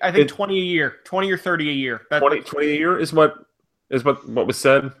 I think 20 a year, 20 or 30 a year. 20 a year is what was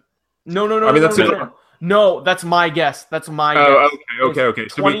said. No. I mean, No, that's my guess. That's my guess. Okay.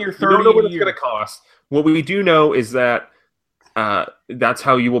 So 20 or 30 we don't know what a it's year. going to cost. What we do know is that that's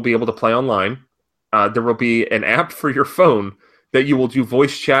how you will be able to play online. There will be an app for your phone that you will do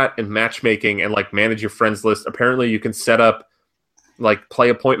voice chat and matchmaking and like manage your friends list. Apparently, you can set up like play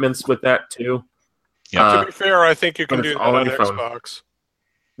appointments with that too. Yeah. To be fair, I think you can but do it's that all on on your phone. Xbox.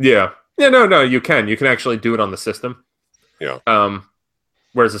 Yeah. No, you can. You can actually do it on the system. Yeah.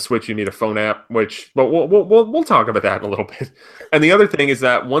 Whereas the Switch, you need a phone app, but we'll talk about that in a little bit. And the other thing is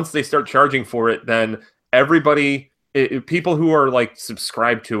that once they start charging for it, then people who are like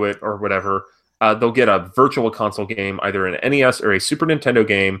subscribed to it or whatever, they'll get a virtual console game, either an NES or a Super Nintendo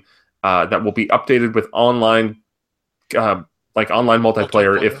game that will be updated with online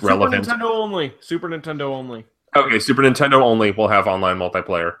multiplayer if relevant. Super Nintendo only. Okay, Super Nintendo only will have online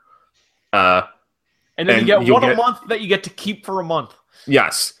multiplayer. And then you get one a month that you get to keep for a month.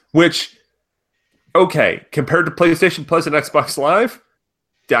 Yes, which, okay, compared to PlayStation Plus and Xbox Live,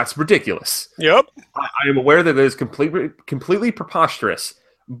 that's ridiculous. Yep. I am aware that it is completely preposterous,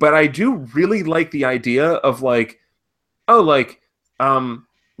 but I do really like the idea of like oh, like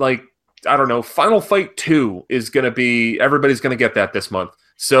I don't know, Final Fight 2 is going to be, everybody's going to get that this month.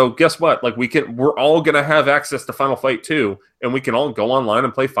 So guess what? Like we're all going to have access to Final Fight 2, and we can all go online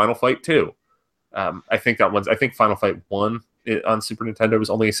and play Final Fight 2. I think Final Fight 1 on Super Nintendo was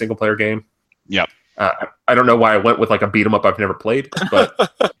only a single player game. Yep. I don't know why I went with like a beat 'em up I've never played, but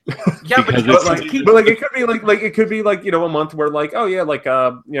Yeah, but it could be like, a month where like, oh yeah, like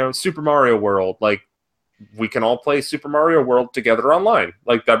Super Mario World, like we can all play Super Mario World together online.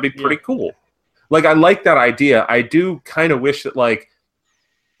 Like that'd be pretty cool. Like I like that idea. I do kind of wish that like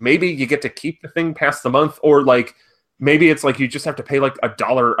maybe you get to keep the thing past the month, or like maybe it's like you just have to pay like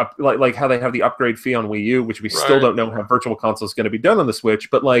 $1 up, like how they have the upgrade fee on Wii U, which we still don't know how Virtual Console is going to be done on the Switch,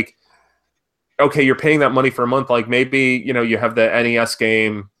 but like, okay, you're paying that money for a month. Like maybe, you have the NES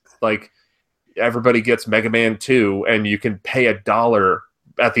game, like everybody gets Mega Man 2 and you can pay $1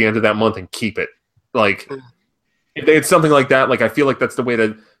 at the end of that month and keep it. Like if it's something like that, like I feel like that's the way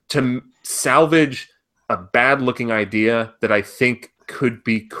to salvage a bad looking idea that I think could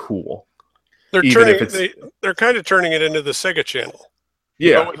be cool. They're kind of turning it into the Sega Channel.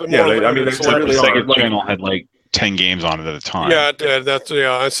 Yeah. The Sega Channel had like 10 games on it at a time. Yeah, it did.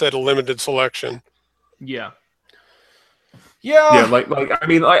 I said a limited selection. Yeah. Yeah,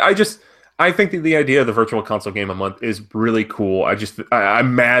 I think that the idea of the Virtual Console game a month is really cool.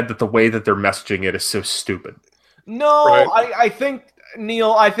 I'm mad that the way that they're messaging it is so stupid. No, Right. I think,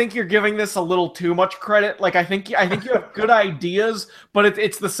 Neil, I think you're giving this a little too much credit. Like I think you have good ideas, but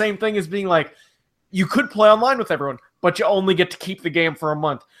it's the same thing as being like, you could play online with everyone, but you only get to keep the game for a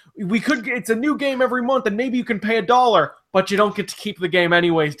month. It's a new game every month, and maybe you can pay $1, but you don't get to keep the game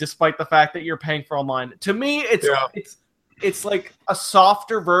anyways, despite the fact that you're paying for online. To me, it's like a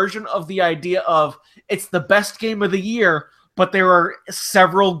softer version of the idea of it's the best game of the year, but there are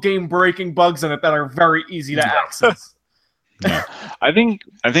several game-breaking bugs in it that are very easy to access. Yeah. I think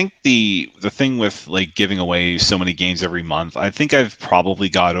the thing with like giving away so many games every month, I think I've probably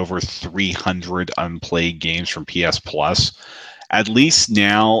got over 300 unplayed games from PS Plus. At least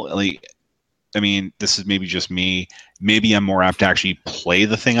now, like, I mean, this is maybe just me. Maybe I'm more apt to actually play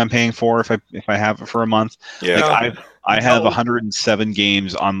the thing I'm paying for if I have it for a month. Yeah. Like I have 107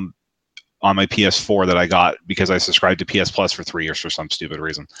 games on my PS4 that I got because I subscribed to PS Plus for 3 years for some stupid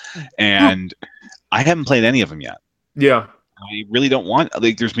reason, and I haven't played any of them yet. Yeah. I really don't want,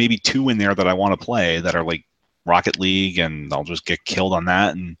 like, there's maybe 2 in there that I want to play that are like Rocket League, and I'll just get killed on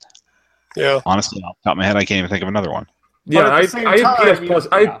that. And honestly, off the top of my head, I can't even think of another one. Yeah, I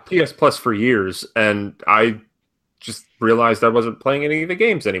had PS Plus for years, and I just realized I wasn't playing any of the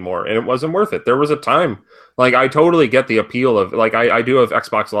games anymore, and it wasn't worth it. There was a time, like, I totally get the appeal of, like, I do have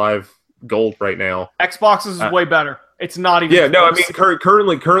Xbox Live Gold right now. Xbox is way better. It's not even. Yeah, no, I mean,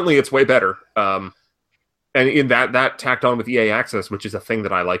 currently it's way better. And in that tacked on with EA Access, which is a thing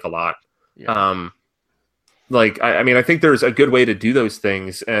that I like a lot. Yeah. I mean, I think there's a good way to do those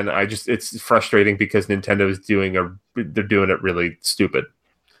things, and it's frustrating because Nintendo's doing it really stupid,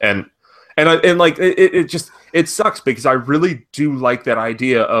 and it sucks because I really do like that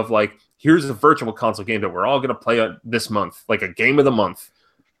idea of like, here's a Virtual Console game that we're all going to play this month, like a game of the month.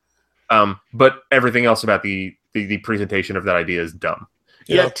 But everything else about the presentation of that idea is dumb.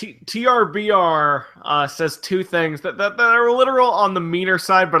 Yeah, TRBR says 2 things that are literal on the meaner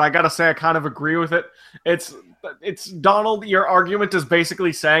side, but I gotta say I kind of agree with it. It's Donald. Your argument is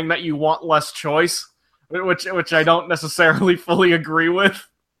basically saying that you want less choice, which I don't necessarily fully agree with.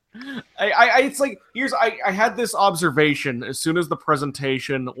 It's like I had this observation as soon as the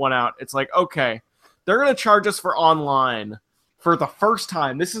presentation went out. It's like, okay, they're gonna charge us for online for the first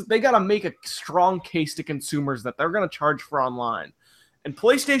time. They gotta make a strong case to consumers that they're gonna charge for online. And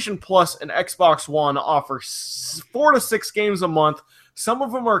PlayStation Plus and Xbox One offer 4 to 6 games a month. Some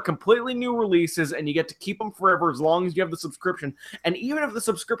of them are completely new releases, and you get to keep them forever as long as you have the subscription. And even if the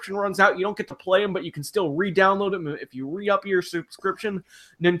subscription runs out, you don't get to play them, but you can still re-download them if you re-up your subscription.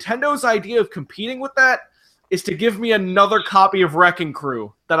 Nintendo's idea of competing with that is to give me another copy of Wrecking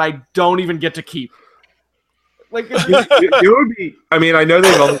Crew that I don't even get to keep. Like, it would be. I mean, I know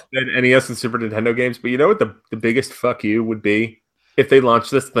they've only said NES and Super Nintendo games, but you know what the biggest fuck you would be? If they launch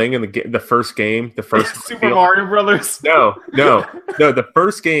this thing in the first game, the first Super Mario Brothers. No. The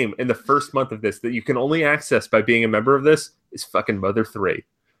first game in the first month of this that you can only access by being a member of this is fucking Mother 3.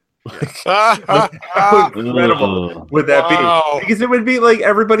 How incredible would that be? Because it would be like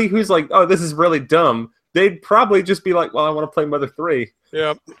everybody who's like, oh, this is really dumb. They'd probably just be like, well, I want to play Mother 3.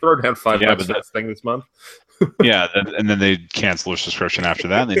 Yeah. Throw down $5 for that thing this month. Yeah, and then they'd cancel their subscription after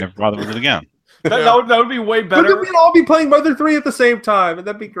that, and they never bother with it again. That would be way But then better. we'd all be playing Mother 3 at the same time, and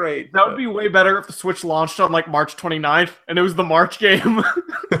that'd be great. That would be way better if the Switch launched on like March 29th and it was the March game.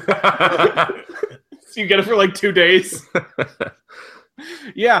 So you get it for like 2 days.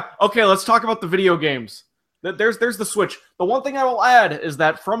 Yeah. Okay, let's talk about the video games. There's the Switch. The one thing I will add is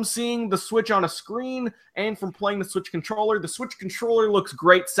that from seeing the Switch on a screen and from playing the Switch controller looks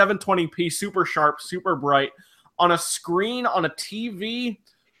great, 720p, super sharp, super bright. On a screen, on a TV,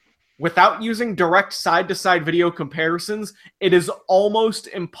 without using direct side-to-side video comparisons, it is almost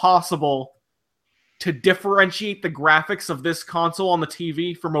impossible to differentiate the graphics of this console on the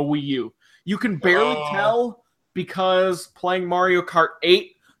TV from a Wii U. You can barely tell because playing Mario Kart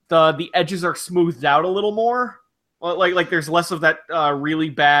 8, the edges are smoothed out a little more. Like there's less of that really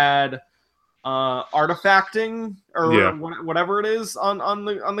bad artifacting or whatever it is on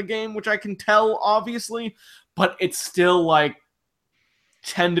the game, which I can tell obviously, but it's still like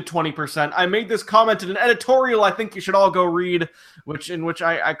 10 to 20%. I made this comment in an editorial I think you should all go read, in which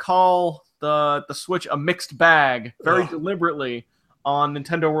I call the Switch a mixed bag very deliberately on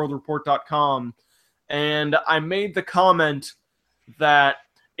NintendoWorldReport.com, and I made the comment that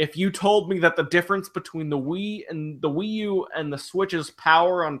if you told me that the difference between the Wii U and the Switch's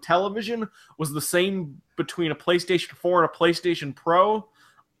power on television was the same between a PlayStation 4 and a PlayStation Pro,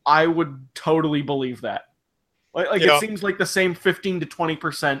 I would totally believe that. It seems like the same 15 to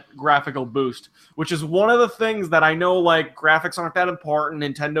 20% graphical boost, which is one of the things that I know, like, graphics aren't that important.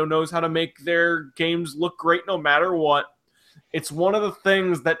 Nintendo knows how to make their games look great no matter what. It's one of the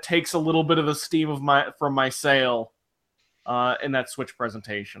things that takes a little bit of the steam from my sail in that Switch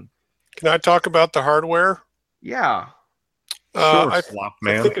presentation. Can I talk about the hardware? Yeah. I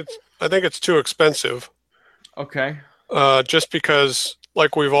think it's too expensive. Okay. Just because,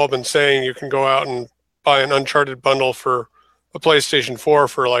 like we've all been saying, you can go out and buy an Uncharted bundle for a PlayStation 4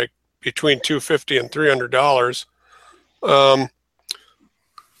 for like between $250 and $300.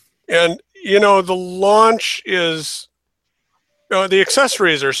 And the launch is the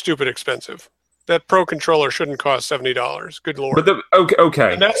accessories are stupid expensive. That Pro controller shouldn't cost $70. Good lord! But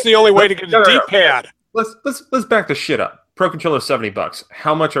okay, and that's the only way to get a D-pad. Let's back the shit up. Pro controller $70.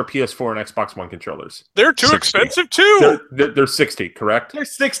 How much are PS4 and Xbox One controllers? They're too 60. expensive too. They're 60, correct? They're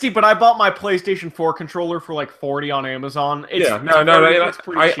 60, but I bought my PlayStation 4 controller for like 40 on Amazon. It's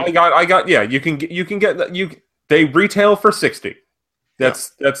pretty cheap. I got. Yeah, you can get. They retail for 60.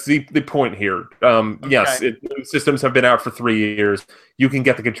 That's the point here. Okay. Yes, systems have been out for 3 years. You can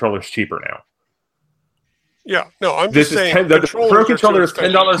get the controllers cheaper now. Yeah, no, I'm just saying the Pro controller is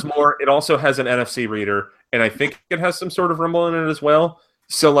 $10 more. It also has an NFC reader, and I think it has some sort of rumble in it as well.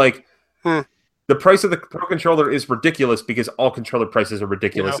 So, like, the price of the Pro controller is ridiculous because all controller prices are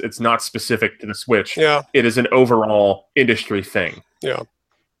ridiculous. Yeah. It's not specific to the Switch. Yeah, it is an overall industry thing. Yeah.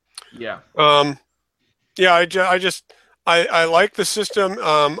 Yeah. I like the system.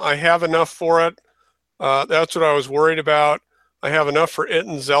 I have enough for it. That's what I was worried about. I have enough for it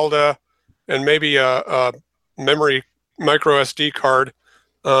and Zelda, and maybe a memory micro SD card.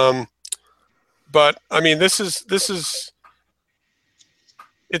 But I mean, this is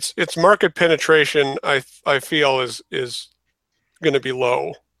its market penetration. I feel is going to be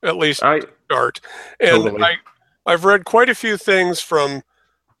low, at least to start. And totally. I've read quite a few things from.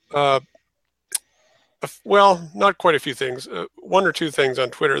 Well, not quite a few things. One or two things on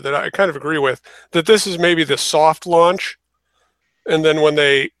Twitter that I kind of agree with. That this is maybe the soft launch. And then when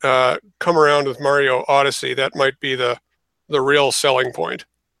they come around with Mario Odyssey, that might be the real selling point.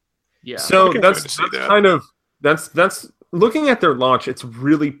 Yeah. So that's looking at their launch. It's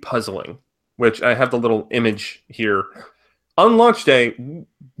really puzzling. Which I have the little image here. On launch day,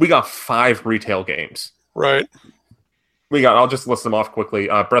 we got 5 retail games. Right. I'll just list them off quickly.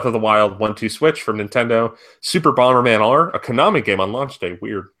 Breath of the Wild 1-2 Switch from Nintendo. Super Bomberman R, a Konami game on launch day.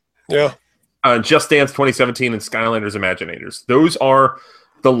 Weird. Yeah. Just Dance 2017 and Skylanders Imaginators. Those are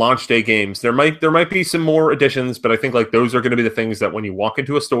the launch day games. There might be some more additions, but I think like those are going to be the things that when you walk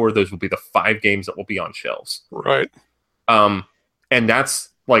into a store, those will be the 5 games that will be on shelves. Right. And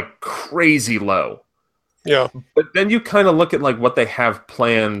that's like crazy low. Yeah. But then you kind of look at like what they have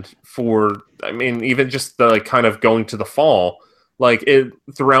planned for. I mean, even just the like kind of going to the fall. Like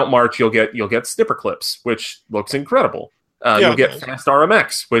throughout March, you'll get Snipper Clips, which looks incredible. You'll get Fast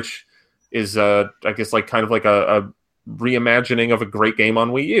RMX, which is I guess like kind of like a reimagining of a great game on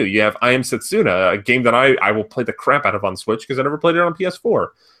Wii U. You have I Am Setsuna, a game that I will play the crap out of on Switch because I never played it on PS4.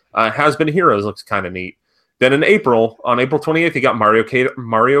 Has Been Heroes looks kind of neat. Then on April 28th, you got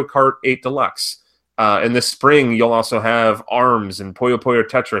Mario Kart 8 Deluxe. In the spring, you'll also have ARMS and Puyo Puyo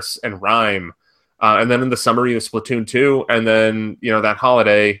Tetris and Rhyme. And then in the summer, you have Splatoon 2. And then, that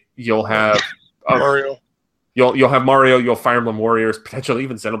holiday, you'll have Mario. You'll have Mario, you'll have Fire Emblem Warriors, potentially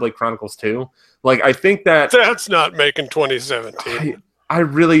even Xenoblade Chronicles 2. Like, I think that That's not making 2017. I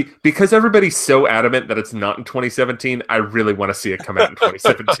really, because everybody's so adamant that it's not in 2017, I really want to see it come out in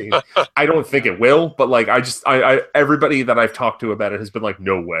 2017. I don't think it will, but like, I everybody that I've talked to about it has been like,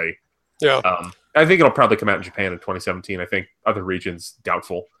 no way. Yeah. I think it'll probably come out in Japan in 2017. I think other regions,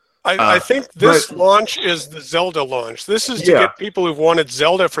 doubtful. I think this launch is the Zelda launch. This is to get people who've wanted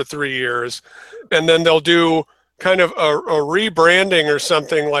Zelda for 3 years, and then they'll do kind of a rebranding or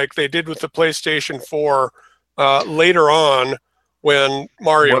something like they did with the PlayStation 4 later on when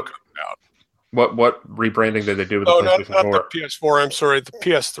Mario comes out. What rebranding did they do with the PlayStation 4? Not the PS4. I'm sorry, the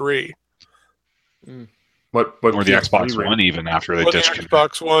PS3. What or the Xbox One even after they discontinued. The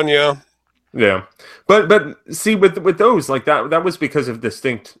Xbox One, yeah. Yeah, but see with those like that was because of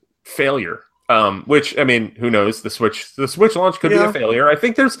distinct failure. Which, I mean, who knows? The Switch launch could be a failure. I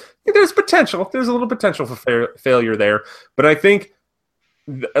think there's potential. There's a little potential for failure there. But I think,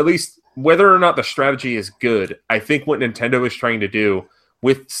 at least whether or not the strategy is good, I think what Nintendo is trying to do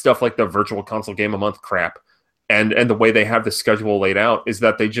with stuff like the Virtual Console Game a Month crap and the way they have the schedule laid out is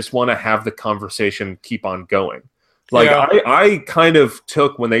that they just want to have the conversation keep on going. Like, I kind of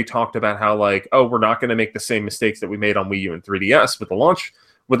took when they talked about how, like, oh, we're not going to make the same mistakes that we made on Wii U and 3DS with the launch,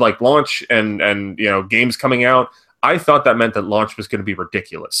 with like launch and games coming out. I thought that meant that launch was going to be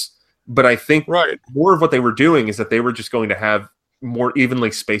ridiculous. But I think more of what they were doing is that they were just going to have more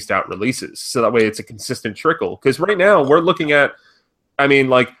evenly spaced out releases. So that way it's a consistent trickle. Because right now we're looking at, I mean,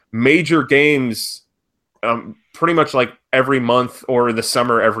 like major games pretty much like every month or in the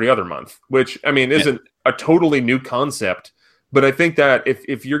summer every other month, which, I mean, isn't a totally new concept. But I think that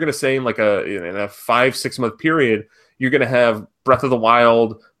if you're going to say in like in a 5-6 month period, you're going to have Breath of the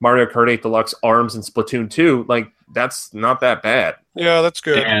Wild, Mario Kart 8 Deluxe, ARMS, and Splatoon 2. Like, that's not that bad. Yeah, that's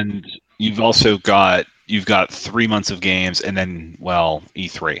good. And you've also got 3 months of games, and then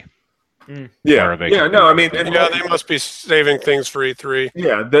E3. Yeah, no, I mean, they must be saving things for E3.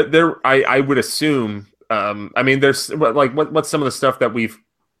 Yeah, I would assume. I mean, there's like what's some of the stuff that we've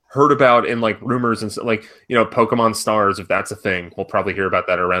heard about in like rumors and like Pokemon Stars, if that's a thing, we'll probably hear about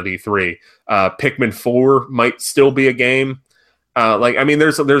that around E3. Pikmin 4 might still be a game. Like, I mean,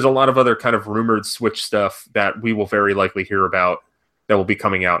 there's a lot of other kind of rumored Switch stuff that we will very likely hear about that will be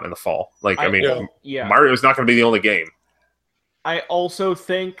coming out in the fall. Like, I mean, Mario's not going to be the only game. I also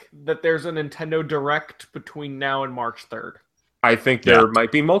think that there's a Nintendo Direct between now and March 3rd. I think there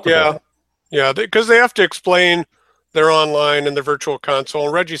might be multiple. Yeah, because they have to explain their online and their virtual console.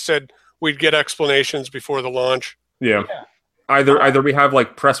 And Reggie said we'd get explanations before the launch. Yeah. Either we have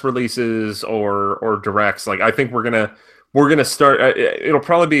like press releases or directs. Like, I think we're gonna start. It'll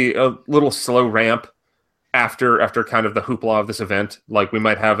probably be a little slow ramp after kind of the hoopla of this event. Like, we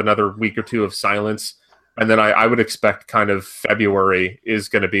might have another week or two of silence, and then I would expect kind of February is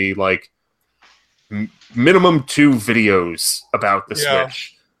going to be like minimum 2 videos about the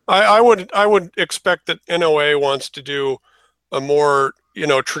Switch. I would expect that NOA wants to do a more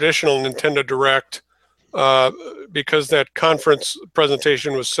traditional Nintendo Direct because that conference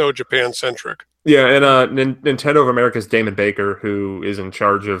presentation was so Japan centric. Yeah, and Nintendo of America's Damon Baker, who is in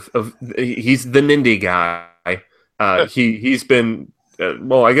charge of he's the Nindy guy. He's been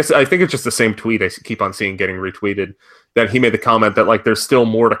I think it's just the same tweet I keep on seeing getting retweeted, that he made the comment that like there's still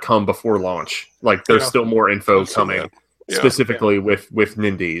more to come before launch. Like, there's still more info coming. Specifically with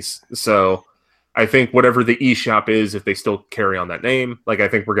Nindies. So I think whatever the eShop is, if they still carry on that name, like, I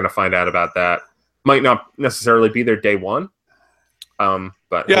think we're going to find out about that. Might not necessarily be their day one.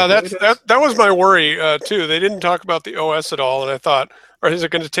 But yeah, that was my worry too. They didn't talk about the OS at all, and I thought, is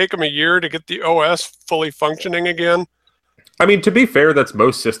it going to take them a year to get the OS fully functioning again? I mean, to be fair, that's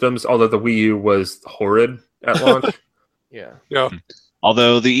most systems, although the Wii U was horrid at launch. Yeah.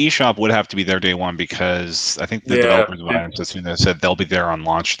 Although the eShop would have to be there day one, because I think the developers of IM Setsuna said they'll be there on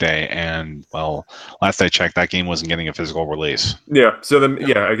launch day, and last I checked, that game wasn't getting a physical release. Yeah, so then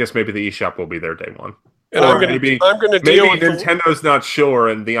I guess maybe the eShop will be there day one. And I'm going to deal with Nintendo's not sure,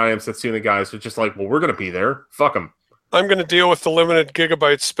 and the IM Setsuna guys are just like, well, we're going to be there. Fuck them. I'm going to deal with the limited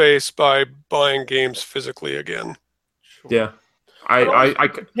gigabyte space by buying games physically again. Sure. Yeah.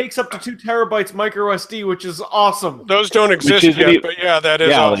 It takes up to 2 terabytes micro SD, which is awesome. Those don't exist yet, but that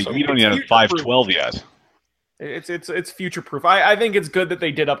is awesome. Like, you don't even have 512 yet. It's future proof. I think it's good that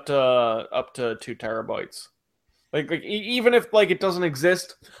they did up to 2 terabytes. Like even if like it doesn't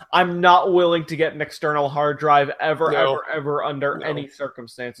exist, I'm not willing to get an external hard drive ever under any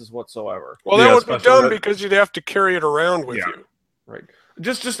circumstances whatsoever. Well, that would be dumb because you'd have to carry it around with you. Right.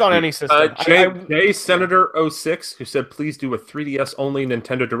 Just on any system. Jay Senator 06, who said, please do a 3DS only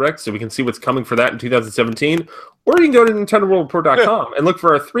Nintendo Direct so we can see what's coming for that in 2017. Or you can go to NintendoWorldReport.com and look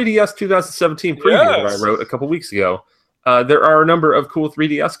for our 3DS 2017 preview that I wrote a couple weeks ago. There are a number of cool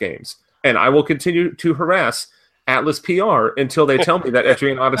 3DS games, and I will continue to harass Atlas PR until they tell me that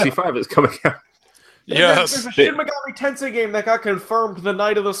Etrian Odyssey 5 is coming out. Yes. There's a Shin Megami Tensei game that got confirmed the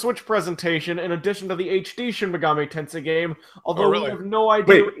night of the Switch presentation, in addition to the HD Shin Megami Tensei game, although we have no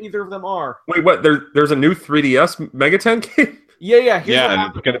idea what either of them are. Wait, what? There's a new 3DS Megaten game? Yeah.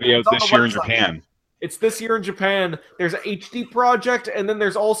 And it's going to be out this year in Japan. It's this year in Japan. There's an HD project, and then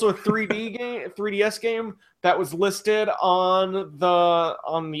there's also a 3DS game that was listed on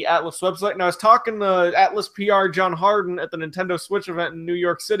the Atlas website. And I was talking to Atlas PR John Harden at the Nintendo Switch event in New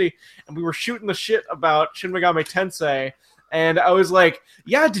York City, and we were shooting the shit about Shin Megami Tensei. And I was like,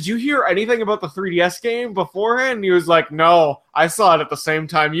 yeah, did you hear anything about the 3DS game beforehand? And he was like, no, I saw it at the same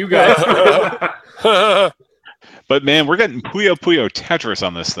time you guys did. But man, we're getting Puyo Puyo Tetris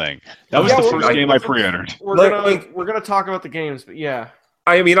on this thing. That was the first game I pre-ordered. We're gonna talk about the games, but yeah.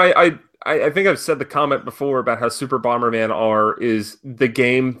 I mean, I think I've said the comment before about how Super Bomberman R is the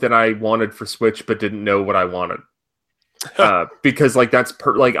game that I wanted for Switch, but didn't know what I wanted. Because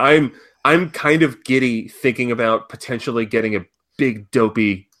I'm kind of giddy thinking about potentially getting a big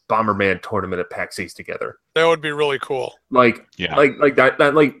dopey Bomberman tournament at PAX East together. That would be really cool. Like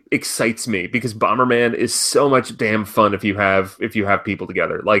that excites me because Bomberman is so much damn fun if you have people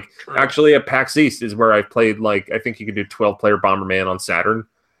together. Like actually at PAX East is where I've played, like, I think you can do 12-player Bomberman on Saturn.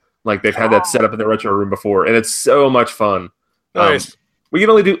 Like they've had that set up in the retro room before, and it's so much fun. Nice. We can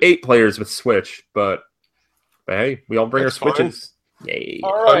only do 8 players with Switch, but hey, we all bring our Switches. Yay.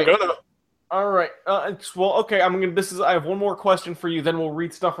 All right. All right. Well, okay. I have one more question for you. Then we'll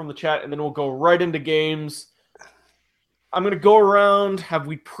read stuff from the chat, and then we'll go right into games. I'm gonna go around. Have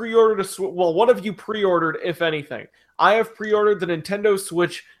we pre-ordered a Switch? Well, what have you pre-ordered, if anything? I have pre-ordered the Nintendo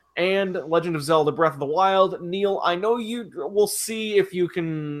Switch and Legend of Zelda: Breath of the Wild. Neil, I know you. We'll see if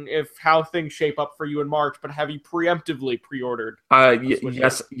how things shape up for you in March. But have you preemptively pre-ordered?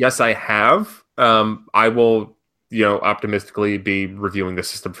 Yes, I have. I will. Optimistically be reviewing the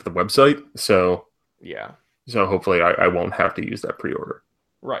system for the website. So yeah. So hopefully I won't have to use that pre-order.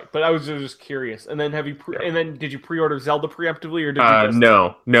 Right, but I was just curious. And then did you pre-order Zelda preemptively, or did you just...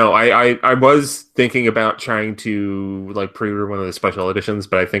 No. I was thinking about trying to pre-order one of the special editions,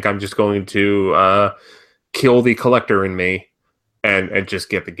 but I think I'm just going to kill the collector in me and just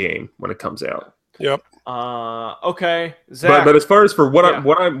get the game when it comes out. Yep. Okay, Zach. But as far as for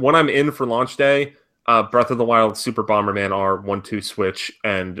what I'm in for launch day. Breath of the Wild, Super Bomberman R, 1-2 Switch,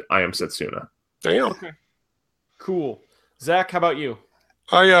 and I Am Setsuna. Damn. Okay. Cool. Zach, how about you?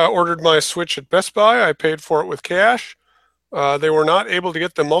 I ordered my Switch at Best Buy. I paid for it with cash. They were not able to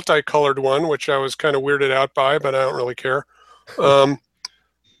get the multicolored one, which I was kind of weirded out by, but I don't really care.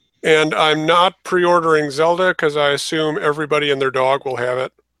 And I'm not pre-ordering Zelda because I assume everybody and their dog will have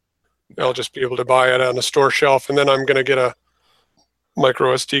it. I'll just be able to buy it on a store shelf, and then I'm going to get a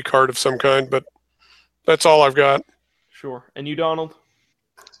micro SD card of some kind, but that's all I've got. Sure. And you, Donald?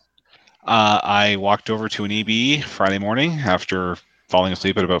 I walked over to an EB Friday morning after falling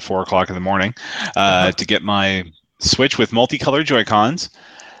asleep at about 4 o'clock in the morning to get my Switch with multicolored Joy-Cons.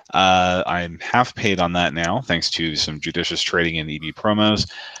 I'm half paid on that now, thanks to some judicious trading in EB promos.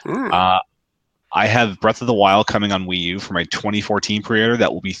 I have Breath of the Wild coming on Wii U for my 2014 pre-order.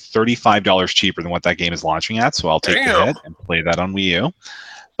 That will be $35 cheaper than what that game is launching at, so I'll take the hit and play that on Wii U.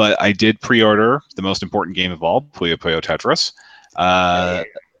 But I did pre-order the most important game of all, Puyo Puyo Tetris.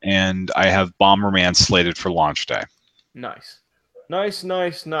 And I have Bomberman slated for launch day. Nice.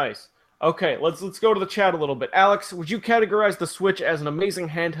 Okay, let's go to the chat a little bit. Alex, would you categorize the Switch as an amazing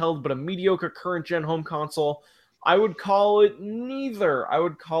handheld but a mediocre current-gen home console? I would call it neither. I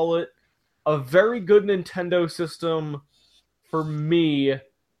would call it a very good Nintendo system for me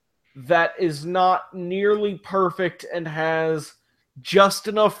that is not nearly perfect and has just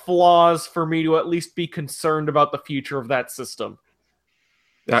enough flaws for me to at least be concerned about the future of that system.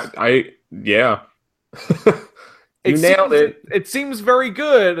 You nailed it. It seems very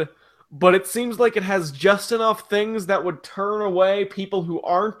good, but it seems like it has just enough things that would turn away people who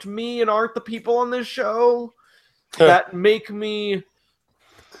aren't me and aren't the people on this show that make me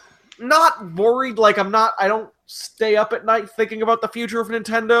not worried. I don't stay up at night thinking about the future of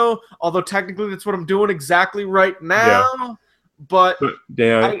Nintendo, although technically that's what I'm doing exactly right now. Yeah. But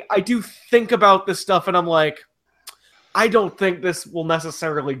I do think about this stuff, and I'm like, I don't think this will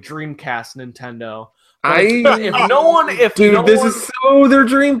necessarily Dreamcast Nintendo. This is so their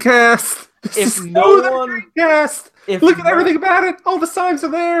Dreamcast. if no one, Yes. Look at everything about it. All the signs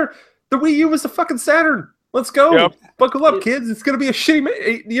are there. The Wii U was the fucking Saturn. Let's go. Yep. Buckle up, kids. It's gonna be a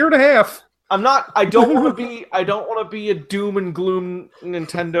shitty year and a half. I don't want to be a doom and gloom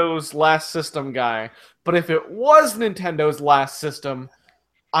Nintendo's last system guy. But if it was Nintendo's last system,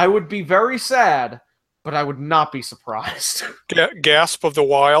 I would be very sad, but I would not be surprised. Gasp of the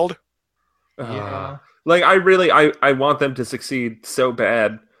wild. Yeah. Like I want them to succeed so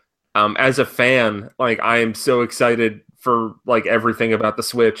bad. As a fan, like I am so excited for like everything about the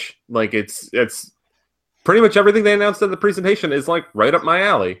Switch. Like it's pretty much everything they announced at the presentation is like right up my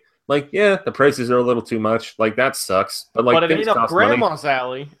alley. Like, yeah, the prices are a little too much. Like that sucks. But like, it ain't up Grandma's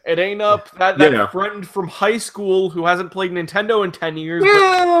alley. It ain't up that friend from high school who hasn't played Nintendo in 10 years.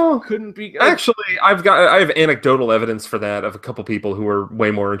 Well, but couldn't be. Actually, I have anecdotal evidence for that of a couple people who are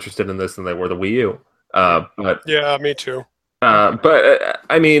way more interested in this than they were the Wii U. But yeah, me too.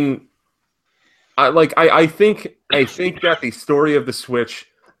 I mean, I think that the story of the Switch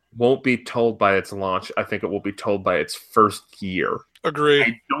won't be told by its launch. I think it will be told by its first year. Agreed.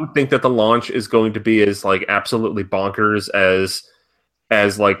 I don't think that the launch is going to be as like absolutely bonkers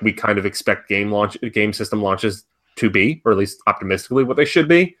as like we kind of expect game system launches to be, or at least optimistically what they should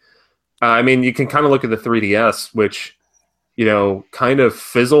be. I mean, you can kind of look at the 3DS, which kind of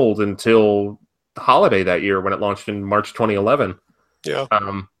fizzled until the holiday that year when it launched in March 2011. Yeah.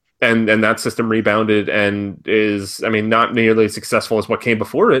 And that system rebounded and is, I mean, not nearly as successful as what came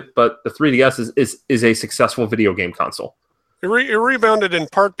before it, but the 3DS is a successful video game console. It rebounded in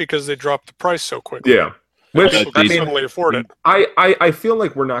part because they dropped the price so quickly. Yeah. Which people could suddenly afford it. I feel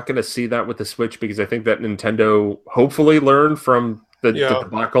like we're not going to see that with the Switch because I think that Nintendo hopefully learned from the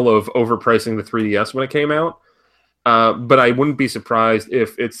debacle of overpricing the 3DS when it came out. But I wouldn't be surprised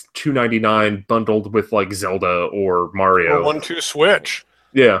if it's $2.99 bundled with like Zelda or Mario. Or 1-2 Switch.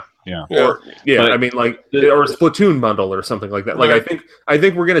 Yeah. Yeah. I mean, like, or a Splatoon bundle or something like that. Like, Right. I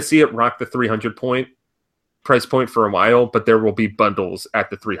think we're going to see it rock the 300 price point for a while, but there will be bundles at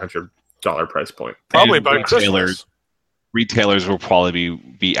the $300 price point. Probably And by Christmas. Retailers will probably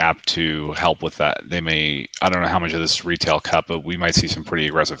be apt to help with that. They may, I don't know how much of this retail cut, but we might see some pretty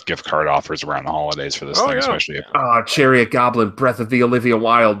aggressive gift card offers around the holidays for this thing, especially if Chariot Goblin, Breath of the Olivia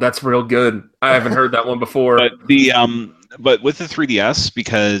Wild. That's real good. I haven't heard that one before. But with the 3DS,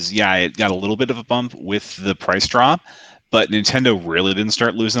 because it got a little bit of a bump with the price drop, but Nintendo really didn't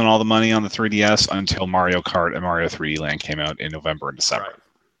start losing all the money on the 3DS until Mario Kart and Mario 3D Land came out in November and December.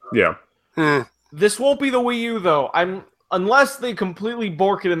 Yeah. This won't be the Wii U though. Unless they completely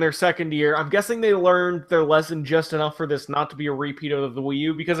bork it in their second year. I'm guessing they learned their lesson just enough for this not to be a repeat of the Wii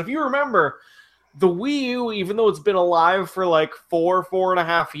U. Because if you remember, the Wii U, even though it's been alive for like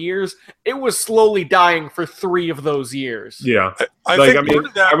 4.5 years, it was slowly dying for 3 of those years. Yeah. I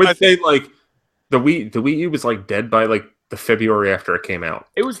would say like the Wii U was like dead by like the February after it came out.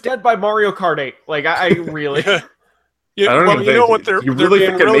 It was dead by Mario Kart 8. Like I really I don't know what they're you really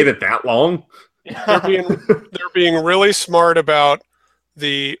being think it made it that long? They're being really smart about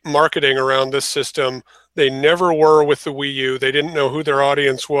the marketing around this system. They never were with the Wii U. They didn't know who their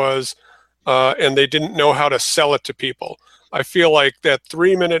audience was, and they didn't know how to sell it to people. I feel like that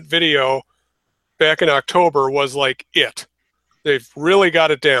 3-minute video back in October was like it. They've really got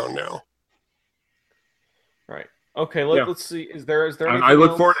it down now. Right. Okay, let's see. Is there anything I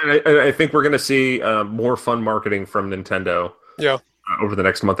look else? forward, and I think we're going to see more fun marketing from Nintendo. Yeah. Over the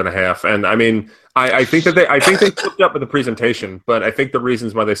next month and a half, and I mean, I think they slipped up with the presentation, but I think the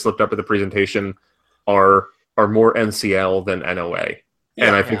reasons why they slipped up with the presentation are more NCL than NOA,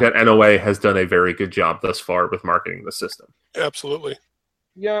 and I think that NOA has done a very good job thus far with marketing the system. Absolutely.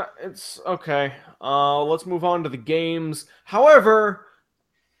 Yeah, it's okay. Let's move on to the games. However,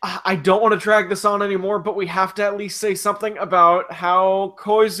 I don't want to drag this on anymore, but we have to at least say something about how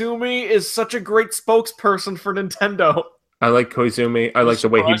Koizumi is such a great spokesperson for Nintendo. I like Koizumi. I like the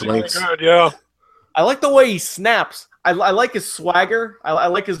way he blinks. Good, yeah. I like the way he snaps. I like his swagger. I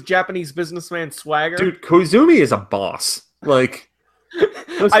like his Japanese businessman swagger. Dude, Koizumi is a boss. Like,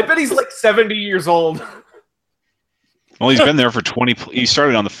 I bet he's like 70 years old. Well, he's been there for 20. He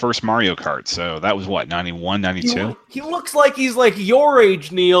started on the first Mario Kart, so that was what, 91, 92? He looks like he's like your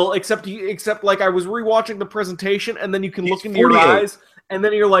age, Neil, except like I was rewatching the presentation, and then you can look into your eyes, and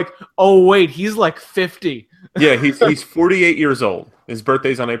then you're like, oh wait, he's like 50. Yeah, he's 48 years old. His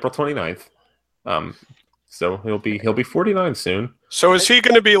birthday's on April 29th. So he'll be 49 soon. So is he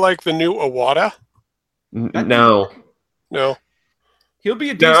going to be like the new Iwata? No. He'll be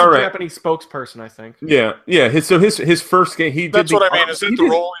a decent Japanese spokesperson, I think. Yeah. His first game, That's what I mean. Is that the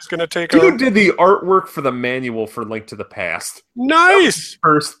role he's going to take on? Dude did the artwork for the manual for Link to the Past. Nice!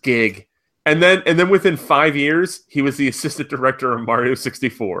 First gig. And then within 5 years, he was the assistant director of Mario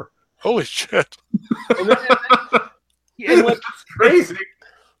 64. Holy shit! And then, and like, That's crazy.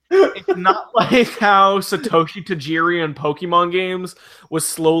 it's not like how Satoshi Tajiri in Pokemon games was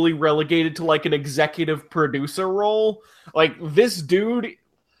slowly relegated to like an executive producer role. Like this dude,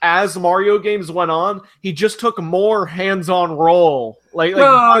 as Mario games went on, he just took more hands-on role.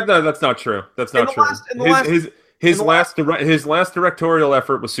 No, that's not true. That's not true. His last directorial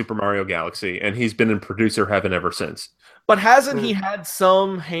effort was Super Mario Galaxy, and he's been in producer heaven ever since. But hasn't he had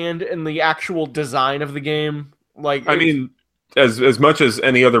some hand in the actual design of the game? Like, I mean, as much as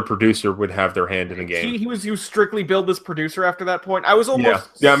any other producer would have their hand in the game. He was strictly billed as producer after that point. I was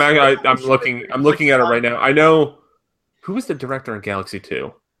almost I'm looking at it right now. I know who was the director in Galaxy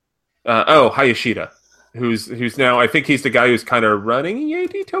 2. Hayashida, who's now, I think he's the guy who's kind of running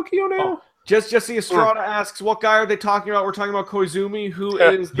EAD Tokyo now. Oh, Jesse Estrada asks, what guy are they talking about? We're talking about Koizumi, who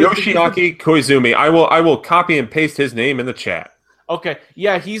is Yoshiaki Koizumi. I will copy and paste his name in the chat. Okay,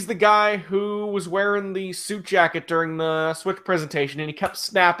 yeah, he's the guy who was wearing the suit jacket during the Switch presentation, and he kept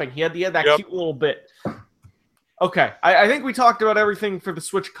snapping. He had that cute little bit. Okay, I think we talked about everything for the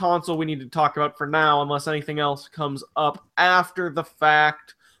Switch console we need to talk about for now, unless anything else comes up after the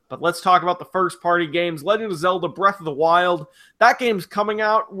fact. But let's talk about the first-party games. Legend of Zelda Breath of the Wild. That game's coming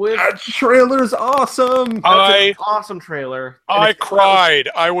out with... That trailer's awesome! That's an awesome trailer. I cried.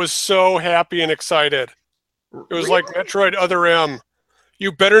 I was so happy and excited. It was like Metroid Other M.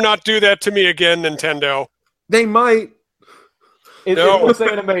 You better not do that to me again, Nintendo. They might. It looks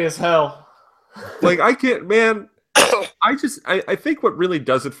anime as hell. Like, I can't, man. I think what really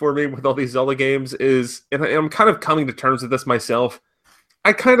does it for me with all these Zelda games is, and I'm kind of coming to terms with this myself,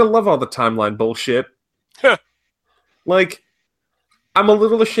 I kind of love all the timeline bullshit. Like, I'm a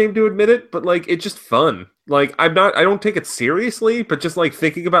little ashamed to admit it, but like, it's just fun. Like, I don't take it seriously, but just like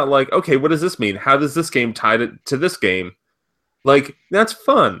thinking about like, okay, what does this mean? How does this game tie to this game? Like, that's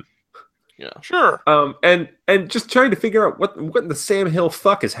fun. Yeah, sure. And just trying to figure out what in the Sam Hill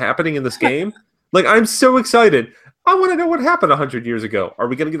fuck is happening in this game. Like, I'm so excited. I want to know what happened 100 years ago. Are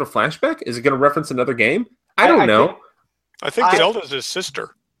we going to get a flashback? Is it going to reference another game? I don't know. I think Zelda's his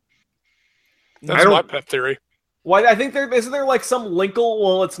sister. That's my pet theory. Well, I think isn't there like some Linkle?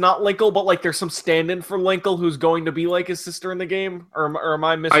 Well, it's not Linkle, but like there's some stand-in for Linkle who's going to be like his sister in the game. Or am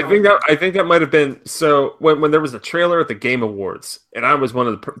I missing? I think that might have been so when there was a trailer at the Game Awards, and I was one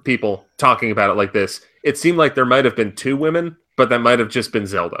of the people talking about it like this. It seemed like there might have been two women, but that might have just been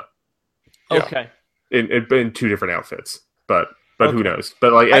Zelda. Okay. In two different outfits, but who knows?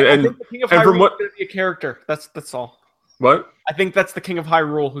 But like, I think the King of Hyrule is going to be a character. That's all. What? I think that's the King of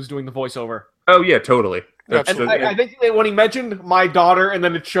Hyrule who's doing the voiceover. Oh yeah, totally. And I think when he mentioned my daughter and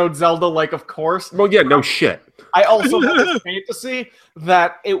then it showed Zelda, like, of course. Well, yeah, no shit. I also have a fantasy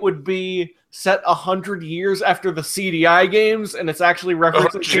that it would be set 100 years after the CDI games, and it's actually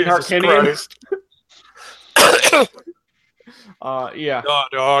referencing King Harkinian. Yeah. Nah,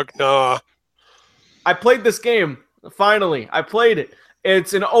 dog, nah. I played this game. Finally, I played it.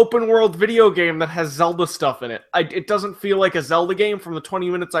 It's an open world video game that has Zelda stuff in it. It doesn't feel like a Zelda game from the 20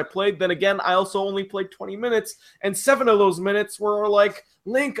 minutes I played. Then again, I also only played 20 minutes, and 7 of those minutes were like,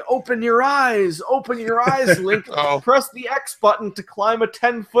 Link, open your eyes, Link. Press the X button to climb a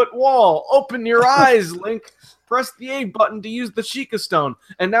 10-foot wall. Open your eyes, Link. Press the A button to use the Sheikah Stone.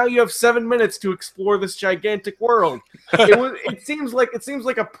 And now you have 7 minutes to explore this gigantic world. It seems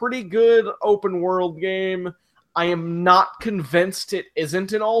like a pretty good open world game. I am not convinced it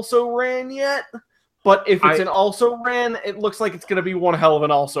isn't an also-ran yet, but if it's an also-ran, it looks like it's going to be one hell of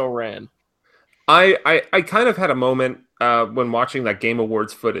an also-ran. I kind of had a moment when watching that Game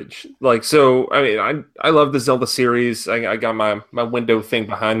Awards footage. Like, so, I mean, I love the Zelda series. I got my window thing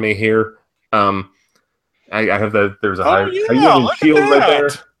behind me here. I have there's a Hylian shield right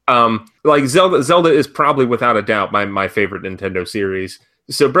there. Like, Zelda is probably, without a doubt, my favorite Nintendo series.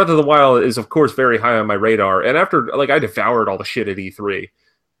 So Breath of the Wild is, of course, very high on my radar. And after, like, I devoured all the shit at E3.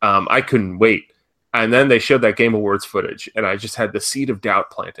 I couldn't wait. And then they showed that Game Awards footage, and I just had the seed of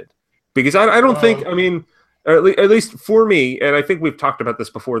doubt planted. Because I don't think, I mean, at least for me, and I think we've talked about this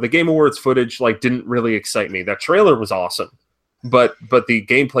before, the Game Awards footage, like, didn't really excite me. That trailer was awesome. But the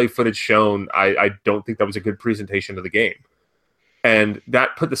gameplay footage shown, I don't think that was a good presentation of the game. And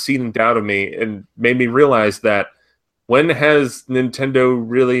that put the seed in doubt of me and made me realize that when has Nintendo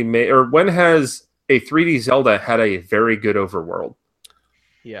really made, or when has a 3D Zelda had a very good overworld?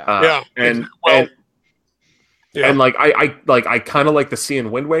 Yeah. And like I kind of like the sea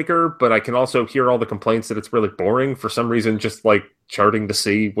in Wind Waker, but I can also hear all the complaints that it's really boring. For some reason, just like charting the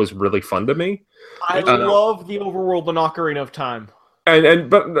sea was really fun to me. I love the overworld in Ocarina of Time. But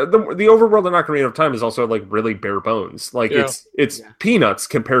the overworld in Ocarina of Time is also like really bare bones. Like Yeah. it's peanuts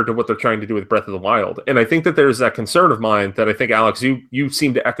compared to what they're trying to do with Breath of the Wild. And I think that there's that concern of mine that I think Alex you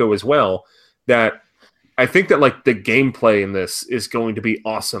seem to echo as well, that I think that like the gameplay in this is going to be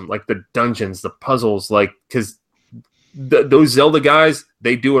awesome. Like the dungeons, the puzzles, like because those Zelda guys,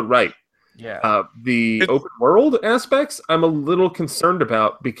 they do it right. Yeah. The open world aspects, I'm a little concerned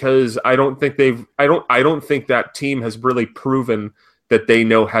about because I don't think that team has really proven that they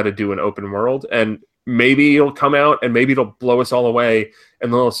know how to do an open world. And maybe it'll come out and maybe it'll blow us all away,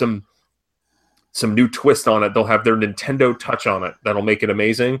 and they'll have some new twist on it. They'll have their Nintendo touch on it that'll make it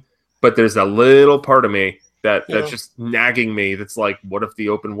amazing. But there's a little part of me that's just nagging me. That's like, what if the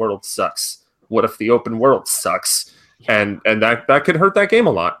open world sucks? What if the open world sucks? And that could hurt that game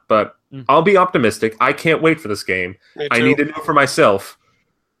a lot. But I'll be optimistic. I can't wait for this game. I need to know for myself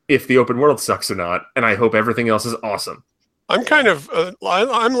if the open world sucks or not, and I hope everything else is awesome. I'm kind of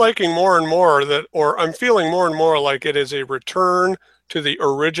I'm liking more and more I'm feeling more and more like it is a return to the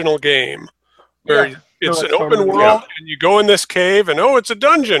original game, where it's an open world and you go in this cave and it's a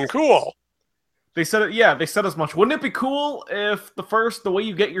dungeon. Cool. They said it. Yeah, they said as much. Wouldn't it be cool if the way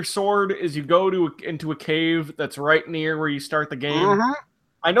you get your sword is you go into a cave that's right near where you start the game? Mm-hmm.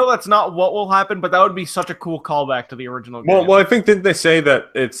 I know that's not what will happen, but that would be such a cool callback to the original game. Well, I think didn't they say that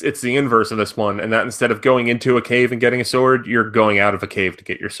it's the inverse of this one, and that instead of going into a cave and getting a sword, you're going out of a cave to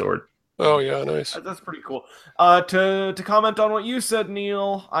get your sword. Oh yeah, nice. That's pretty cool. To comment on what you said,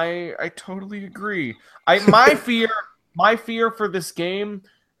 Neil, I totally agree. My fear for this game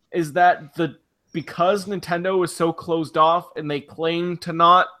is that because Nintendo is so closed off and they claim to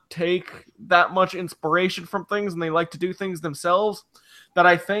not take that much inspiration from things and they like to do things themselves, that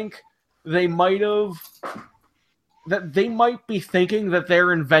I think they might be thinking that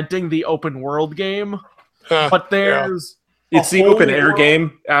they're inventing the open world game, but there's it's the open air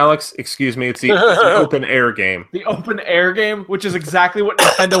game, Alex. Excuse me, it's the open air game. The open air game, which is exactly what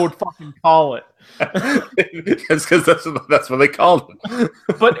Nintendo would fucking call it. That's because that's what they called it.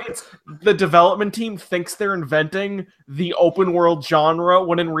 But it's the development team thinks they're inventing the open world genre,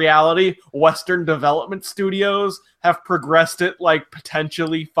 when in reality, Western development studios have progressed it like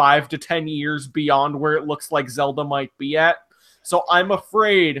potentially 5 to 10 years beyond where it looks like Zelda might be at. So I'm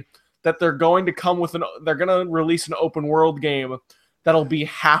afraid that they're going to release an open world game that'll be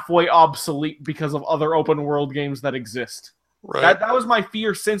halfway obsolete because of other open world games that exist. Right. That was my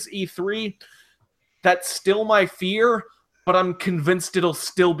fear since E3. That's still my fear, but I'm convinced it'll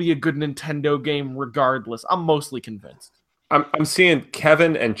still be a good Nintendo game regardless. I'm mostly convinced. I'm seeing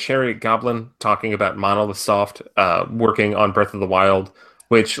Kevin and Cherry Goblin talking about Monolith Soft working on Breath of the Wild,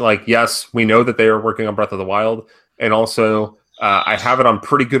 which, like, yes, we know that they are working on Breath of the Wild, and also I have it on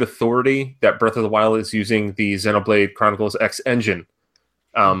pretty good authority that Breath of the Wild is using the Xenoblade Chronicles X engine,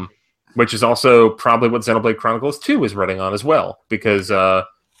 which is also probably what Xenoblade Chronicles 2 is running on as well, because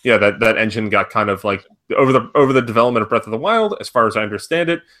that engine got kind of like over the development of Breath of the Wild. As far as I understand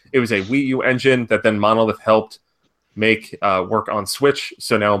it, it was a Wii U engine that then Monolith helped make work on Switch.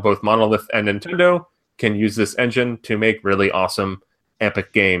 So now both Monolith and Nintendo can use this engine to make really awesome,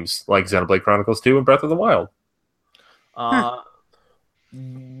 epic games like Xenoblade Chronicles 2 and Breath of the Wild.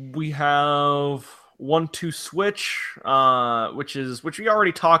 We have 1-2 Switch, which we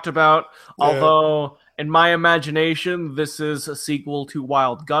already talked about. Yeah. Although, in my imagination, this is a sequel to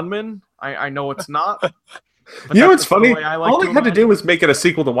Wild Gunman. I know it's not. You know what's funny? All they had to do was make it a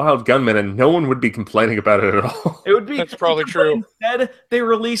sequel to Wild Gunman, and no one would be complaining about it at all. It would be. That's probably true. Instead, they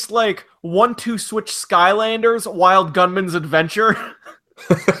released like 1-2 Switch Skylanders, Wild Gunman's Adventure.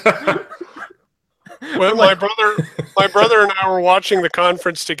 Well, my brother and I were watching the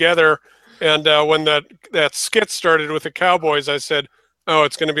conference together, and when that skit started with the Cowboys, I said, "Oh,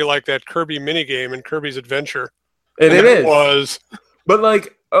 it's going to be like that Kirby minigame in Kirby's Adventure." And it was. But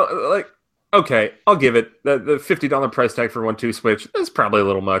okay, I'll give it the $50 price tag for 1-2 Switch. That's probably a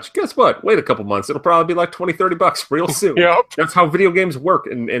little much. Guess what? Wait a couple months. It'll probably be like $20-$30 real soon. Yep. That's how video games work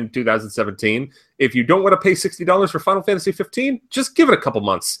in 2017. If you don't want to pay $60 for Final Fantasy 15, just give it a couple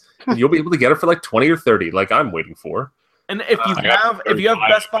months. And you'll be able to get it for like $20 or $30, like I'm waiting for. And if you have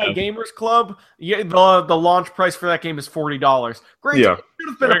Best Buy Gamers Club, the launch price for that game is $40. Great. Yeah. It should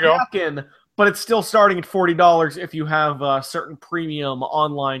have been a pack-in, but it's still starting at $40 if you have certain premium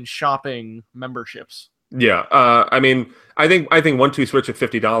online shopping memberships. Yeah, I mean, I think 1-2 Switch at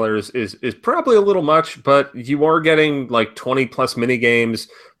 $50 is probably a little much, but you are getting like 20 plus mini games.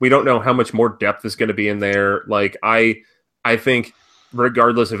 We don't know how much more depth is going to be in there. Like I think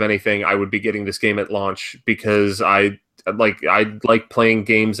regardless of anything, I would be getting this game at launch because I like playing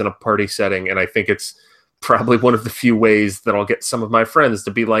games in a party setting, and I think it's probably one of the few ways that I'll get some of my friends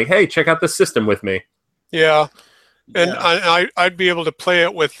to be like, "Hey, check out this system with me." Yeah, and Yeah. I'd be able to play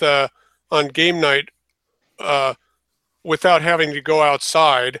it with on game night without having to go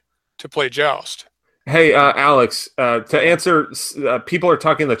outside to play Joust. Hey, Alex, to answer, people are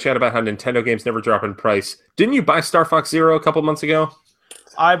talking in the chat about how Nintendo games never drop in price. Didn't you buy Star Fox Zero a couple months ago?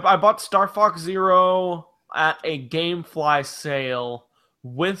 I bought Star Fox Zero at a GameFly sale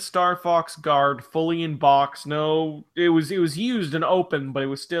with Star Fox Guard fully in box. No, it was used and open, but it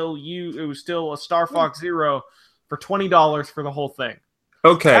was still a Star Fox Zero for $20 for the whole thing. I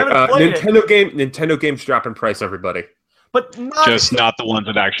Okay, haven't played it, Nintendo games drop in price, everybody. but Just not the ones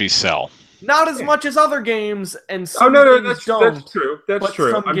that actually sell. not as much as other games, and Oh some no, games that's don't. true. That's But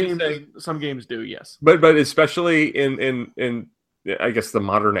true. I'm just saying, some games do. Yes. but especially in I guess the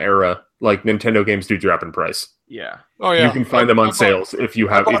modern era, like Nintendo games do drop in price. Yeah. Oh You yeah, can find them on sales if you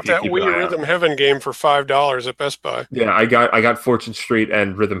I have if bought you that keep an Wii eye out. Rhythm Heaven game for $5 at Best Buy. Yeah, I got Fortune Street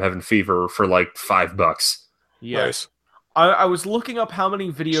and Rhythm Heaven Fever for like $5. Yeah. Nice. I was looking up how many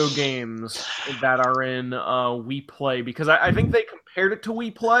video games that are in We Play because I think they compared it to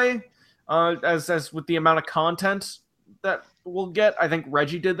We Play as with the amount of content that we'll get. I think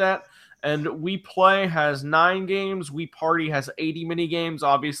Reggie did that. And We Play has 9 games. We Party has 80 mini games.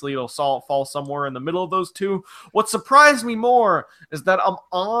 Obviously, it'll fall somewhere in the middle of those two. What surprised me more is that I'm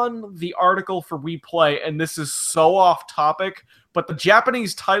on the article for We Play, and this is so off topic, but the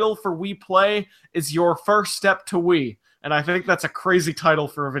Japanese title for We Play is Your First Step to Wii. And I think that's a crazy title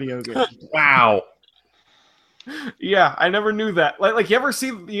for a video game. Wow. Yeah, I never knew that. Like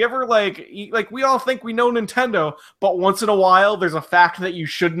we all think we know Nintendo, but once in a while there's a fact that you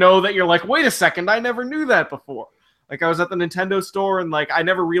should know that you're like, wait a second, I never knew that before. Like I was at the Nintendo store and like I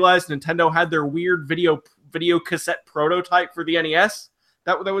never realized Nintendo had their weird video cassette prototype for the NES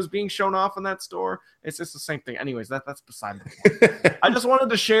that was being shown off in that store. It's just the same thing. Anyways, that's beside the point. I just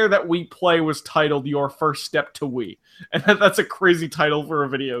wanted to share that We Play was titled Your First Step to Wii. And that's a crazy title for a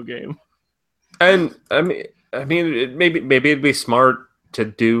video game. And maybe it'd be smart to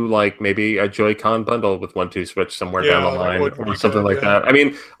do like maybe a Joy-Con bundle with 1-2 Switch somewhere down the line or something like that. I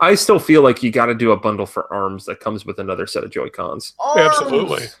mean, I still feel like you got to do a bundle for ARMS that comes with another set of Joy-Cons.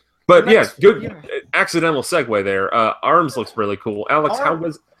 Absolutely. But yeah, good accidental segue there. ARMS looks really cool. Alex,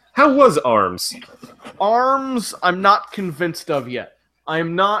 how was ARMS? ARMS, I'm not convinced of yet.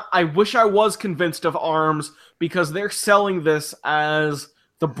 I'm not. I wish I was convinced of ARMS because they're selling this as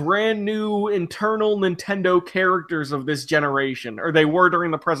the brand new internal Nintendo characters of this generation, or they were during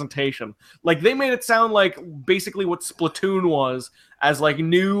the presentation. Like they made it sound like basically what Splatoon was, as like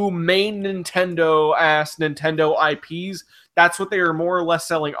new main Nintendo-ass Nintendo IPs. That's what they are more or less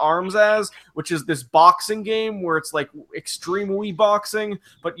selling ARMS as, which is this boxing game where it's like extreme Wii boxing,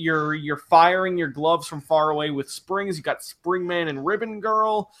 but you're firing your gloves from far away with springs. You got Springman and Ribbon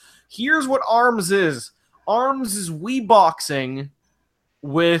Girl. Here's what ARMS is. ARMS is Wii boxing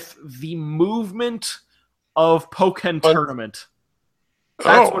with the movement of Pokken Tournament.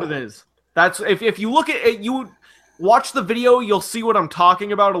 That's what it is. That's if you look at it, you watch the video, you'll see what I'm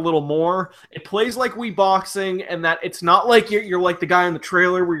talking about a little more. It plays like Wii boxing, and that it's not like you're like the guy in the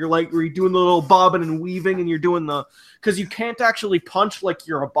trailer where you're doing the little bobbing and weaving, and you're doing because you can't actually punch like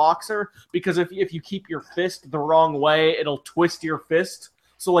you're a boxer, because if you keep your fist the wrong way, it'll twist your fist.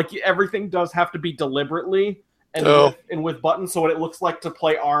 So like everything does have to be deliberately and with buttons. So what it looks like to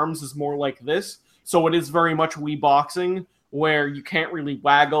play ARMS is more like this. So it is very much Wii boxing, where you can't really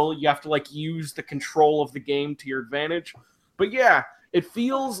waggle. You have to like use the control of the game to your advantage. But yeah, it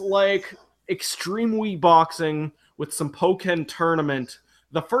feels like extreme Wii boxing with some Pokken Tournament.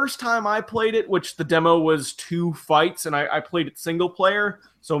 The first time I played it, which the demo was 2 fights, and I played it single player,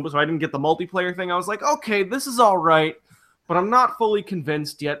 so I didn't get the multiplayer thing. I was like, okay, this is all right, but I'm not fully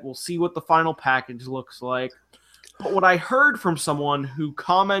convinced yet. We'll see what the final package looks like. But what I heard from someone who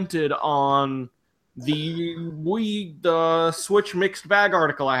commented on the Switch mixed bag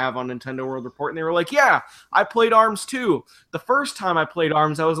article I have on Nintendo World Report, and they were like, yeah, I played ARMS too. The first time I played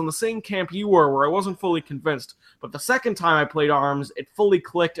ARMS, I was in the same camp you were, where I wasn't fully convinced. But the second time I played ARMS, it fully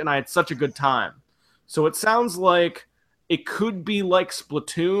clicked, and I had such a good time. So it sounds like it could be like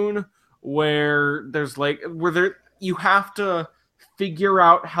Splatoon, where you have to figure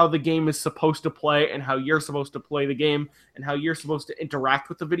out how the game is supposed to play and how you're supposed to play the game and how you're supposed to interact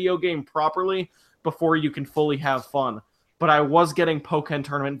with the video game properly before you can fully have fun. But I was getting Pokken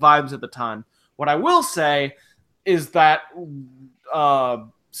Tournament vibes at the time. What I will say is that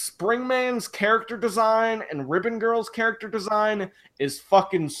Springman's character design and Ribbon Girl's character design is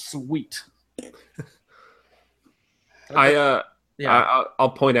fucking sweet. Yeah, Yeah. I'll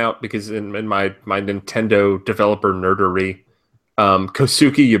point out because in my Nintendo developer nerdery,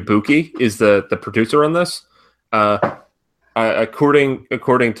 Kosuke Yabuki is the producer on this. According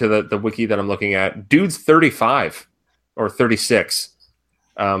to the wiki that I'm looking at, dude's 35 or 36.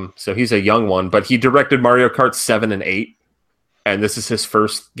 So he's a young one, but he directed Mario Kart 7 and 8, and this is his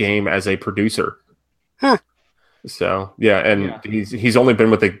first game as a producer. Huh. So yeah, and he's only been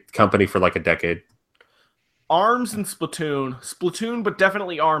with the company for like a decade. ARMS and Splatoon, but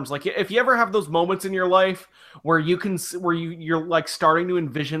definitely ARMS. Like, if you ever have those moments in your life where you're like starting to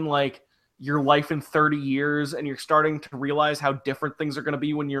envision like your life in 30 years, and you're starting to realize how different things are going to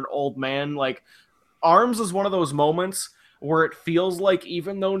be when you're an old man, like ARMS is one of those moments where it feels like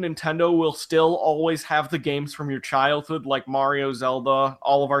even though Nintendo will still always have the games from your childhood, like Mario, Zelda,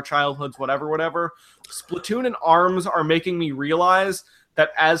 all of our childhoods, whatever, Splatoon and ARMS are making me realize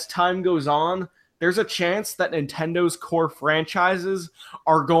that as time goes on, there's a chance that Nintendo's core franchises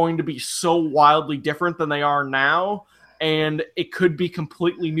are going to be so wildly different than they are now, and it could be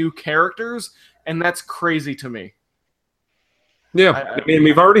completely new characters, and that's crazy to me. Yeah, I mean,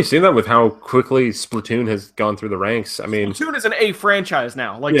 we've already seen that with how quickly Splatoon has gone through the ranks. I mean, Splatoon is an A franchise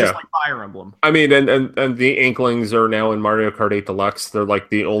now, just like Fire Emblem. I mean, and the Inklings are now in Mario Kart 8 Deluxe. They're like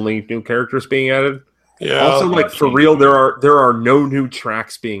the only new characters being added. Yeah. Also, like for real, there are no new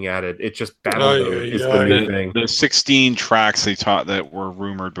tracks being added. It's just battle mode is the new thing. The 16 tracks they taught that were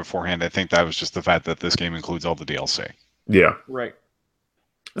rumored beforehand, I think that was just the fact that this game includes all the DLC. Yeah. Right.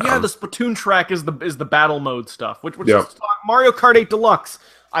 Yeah, the Splatoon track is the battle mode stuff, which is Mario Kart 8 Deluxe.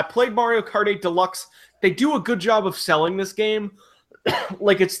 I played Mario Kart 8 Deluxe. They do a good job of selling this game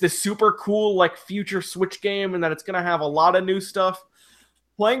like it's this super cool like future Switch game, and that it's gonna have a lot of new stuff.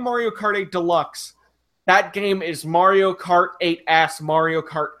 Playing Mario Kart 8 Deluxe, that game is Mario Kart 8 ass Mario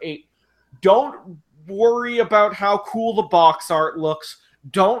Kart 8. Don't worry about how cool the box art looks.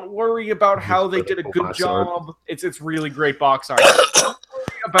 Don't worry about how they did a good job. It's really great box art. Don't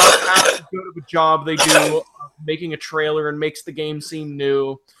worry about how good of a job they do of making a trailer and makes the game seem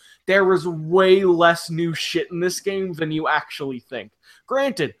new. There is way less new shit in this game than you actually think.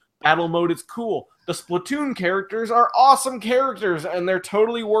 Granted, battle mode is cool. The Splatoon characters are awesome characters, and they're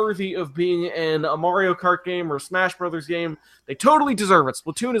totally worthy of being in a Mario Kart game or a Smash Brothers game. They totally deserve it.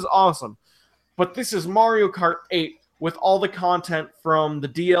 Splatoon is awesome. But this is Mario Kart 8 with all the content from the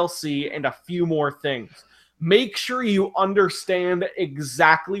DLC and a few more things. Make sure you understand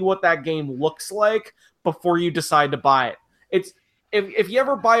exactly what that game looks like before you decide to buy it. It's if you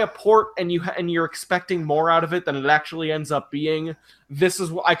ever buy a port and you're expecting more out of it than it actually ends up being,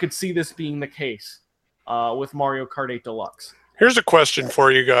 I could see this being the case with Mario Kart 8 Deluxe. Here's a question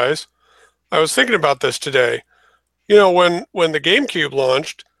for you guys. I was thinking about this today. You know, when the GameCube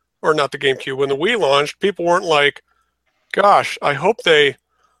launched, or not the GameCube, when the Wii launched, people weren't like, "Gosh, I hope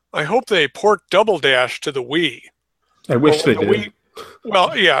they port Double Dash to the Wii." I wish they did.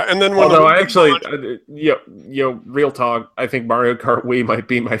 Well, yeah, and then when although I actually, real talk, I think Mario Kart Wii might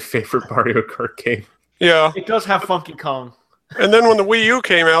be my favorite Mario Kart game. Yeah, it does have Funky Kong. And then when the Wii U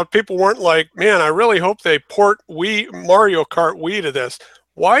came out, people weren't like, "Man, I really hope they port Mario Kart Wii to this."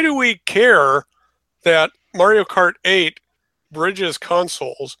 Why do we care that Mario Kart 8 bridges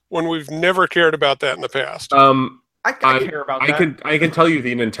consoles when we've never cared about that in the past? I care about that. I can tell you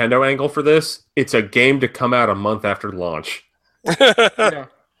the Nintendo angle for this. It's a game to come out a month after launch. Yeah.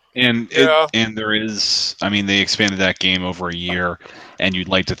 And there is, I mean, they expanded that game over a year, and you'd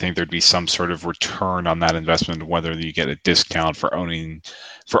like to think there'd be some sort of return on that investment, whether you get a discount for owning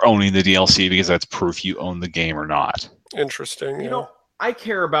the DLC because that's proof you own the game or not. Interesting. You know, I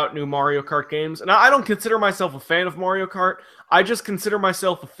care about new Mario Kart games, and I don't consider myself a fan of Mario Kart. I just consider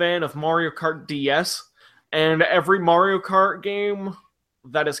myself a fan of Mario Kart DS, and every Mario Kart game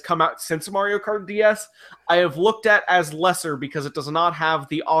that has come out since Mario Kart DS, I have looked at as lesser because it does not have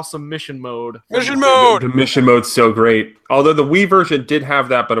the awesome mission mode. The mission mode's so great. Although the Wii version did have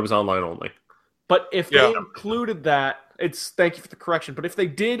that, but it was online only. But if they included that, thank you for the correction, but if they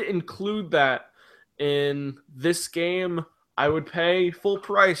did include that in this game, I would pay full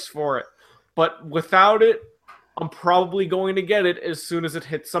price for it. But without it, I'm probably going to get it as soon as it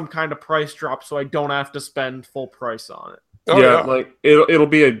hits some kind of price drop so I don't have to spend full price on it. Like it'll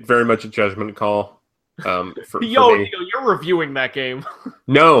be very much a judgment call. For me. You're reviewing that game.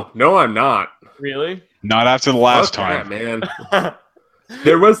 No, I'm not. Really? Not after the last time, man.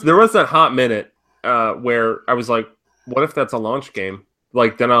 There was that hot minute where I was like, "What if that's a launch game?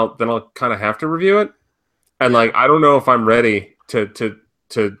 Like, then I'll kind of have to review it." And like, I don't know if I'm ready to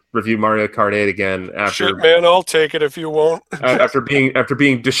review Mario Kart 8 again after. Shit, man, I'll take it if you won't. after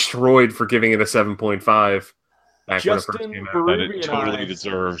being destroyed for giving it a 7.5. back when it first Justin came out. That Berube it and totally I,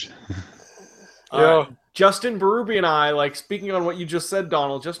 deserved. Yeah. Justin Berube and I, like speaking on what you just said,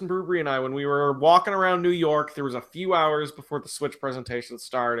 Donald. Justin Berube and I, when we were walking around New York, there was a few hours before the Switch presentation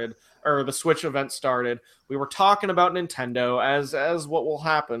started, or the Switch event started. We were talking about Nintendo as what will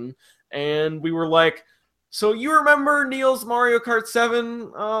happen, and we were like, "So you remember Neil's Mario Kart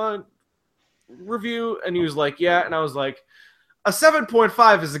 7 review?" And he was like, "Yeah," and I was like, "A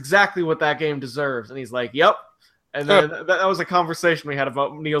 7.5 is exactly what that game deserves," and he's like, "Yep." And then that was a conversation we had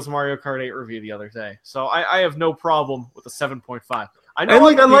about Neil's Mario Kart 8 review the other day. So I have no problem with a 7.5. I know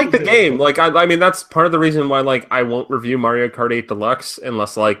And I like the do. game. Like I mean, that's part of the reason why I won't review Mario Kart 8 Deluxe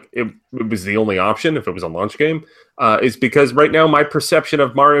unless it was the only option if it was a launch game. Is because right now my perception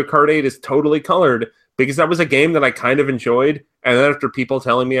of Mario Kart 8 is totally colored because that was a game that I kind of enjoyed, and then after people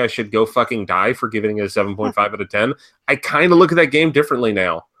telling me I should go fucking die for giving it a 7.5 out of 10, I kind of look at that game differently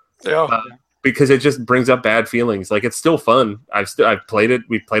now. Yeah. Because it just brings up bad feelings. Like, it's still fun. I've played it.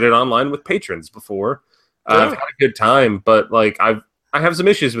 We've played it online with patrons before. I've had a good time, but I have some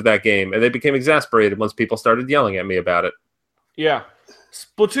issues with that game, and they became exasperated once people started yelling at me about it. Yeah.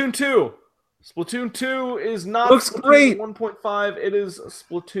 Splatoon 2. Splatoon 2 is not Looks Splatoon great. 1.5. It is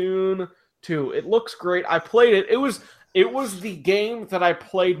Splatoon 2. It looks great. I played it. It was the game that I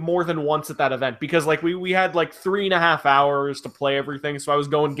played more than once at that event because we had 3.5 hours to play everything, so I was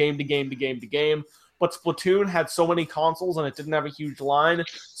going game to game to game to game. But Splatoon had so many consoles and it didn't have a huge line,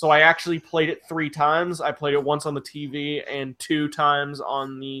 so I actually played it 3 times. I played it once on the TV and 2 times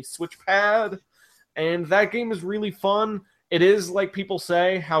on the Switch pad, and that game is really fun. It is like people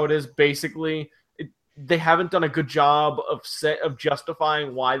say how it is basically. They haven't done a good job of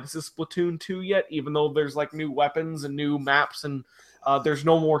justifying why this is Splatoon 2 yet, even though there's new weapons and new maps and there's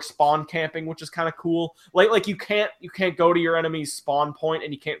no more spawn camping, which is kind of cool. Like you can't go to your enemy's spawn point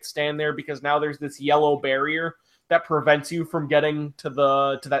and you can't stand there because now there's this yellow barrier that prevents you from getting to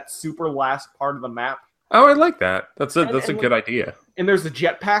that super last part of the map. Oh, I like that. That's a good idea. And there's the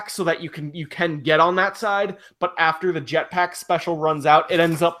jetpack so that you can get on that side, but after the jetpack special runs out, it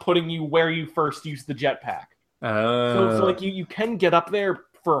ends up putting you where you first used the jetpack. So you can get up there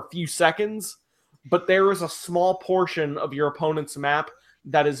for a few seconds, but there is a small portion of your opponent's map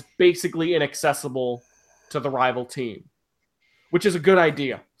that is basically inaccessible to the rival team, which is a good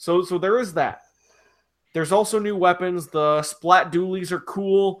idea. So there is that. There's also new weapons. The Splat Dualies are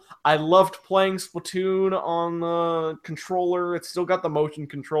cool. I loved playing Splatoon on the controller. It's still got the motion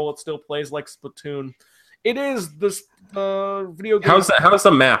control. It still plays like Splatoon. It is this video game. How's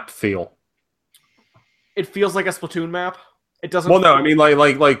the map feel? It feels like a Splatoon map. It doesn't. Well, no, I mean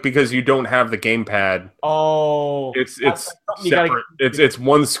like because you don't have the gamepad. Oh, it's separate. It's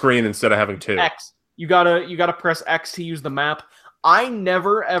one screen instead of having 2. X. You gotta press X to use the map. I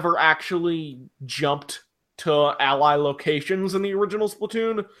never ever actually jumped to ally locations in the original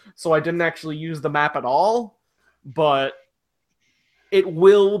Splatoon, so I didn't actually use the map at all, but it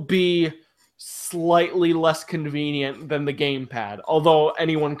will be slightly less convenient than the gamepad, although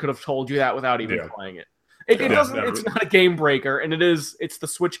anyone could have told you that without even playing it. It's not a game breaker, and it's the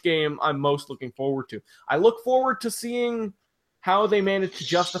Switch game I'm most looking forward to. I look forward to seeing how they manage to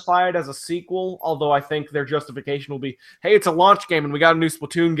justify it as a sequel, although I think their justification will be, hey, it's a launch game and we got a new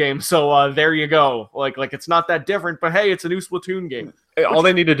Splatoon game, so there you go. Like it's not that different, but hey, it's a new Splatoon game. All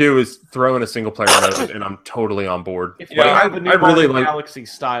they need to do is throw in a single player mode, and I'm totally on board. If you have a new Mario Galaxy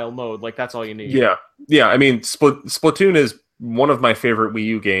style mode, that's all you need. Yeah. I mean, Splatoon is one of my favorite Wii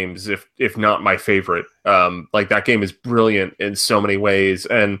U games, if not my favorite. That game is brilliant in so many ways,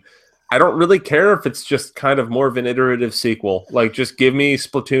 and I don't really care if it's just kind of more of an iterative sequel. Just give me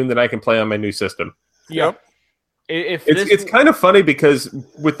Splatoon that I can play on my new system. Yep. It's kind of funny because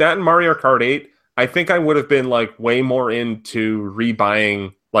with that and Mario Kart 8, I think I would have been way more into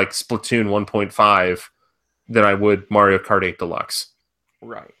rebuying Splatoon 1.5 than I would Mario Kart 8 Deluxe.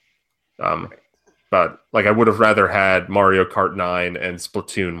 Right. But I would have rather had Mario Kart 9 and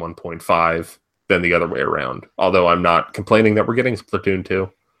Splatoon 1.5 than the other way around. Although I'm not complaining that we're getting Splatoon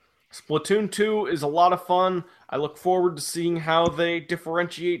 2. Splatoon 2 is a lot of fun. I look forward to seeing how they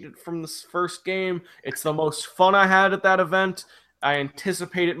differentiate it from this first game. It's the most fun I had at that event. I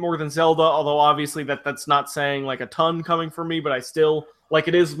anticipate it more than Zelda, although obviously that's not saying a ton coming from me, but I still,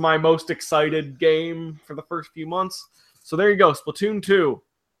 it is my most excited game for the first few months. So there you go, Splatoon 2.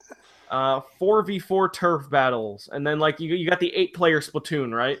 4v4 turf battles. And then, you got the 8-player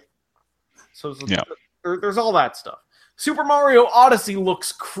Splatoon, right? So yeah. There's all that stuff. Super Mario Odyssey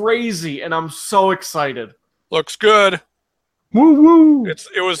looks crazy, and I'm so excited. Looks good. Woo woo!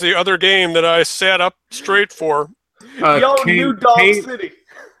 It was the other game that I sat up straight for. New Dog City.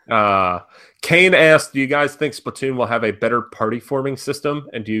 Kane asked, do you guys think Splatoon will have a better party forming system?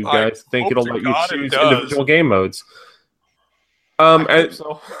 And do you guys think hope it'll to let God you it choose does. individual game modes? I hope And,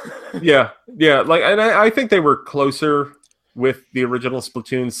 so. yeah. Like, and I think they were closer with the original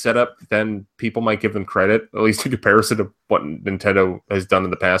Splatoon setup than people might give them credit, at least in comparison to what Nintendo has done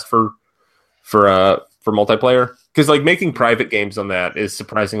in the past for multiplayer. Because like making private games on that is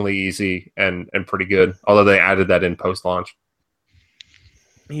surprisingly easy and pretty good. Although they added that in post launch.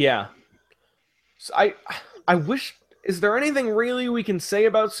 Yeah. So I wish. Is there anything really we can say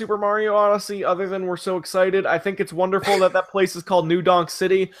about Super Mario Odyssey other than we're so excited? I think it's wonderful that place is called New Donk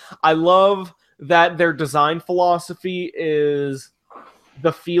City. I love that their design philosophy is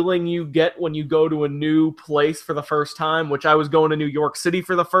the feeling you get when you go to a new place for the first time, which I was going to New York City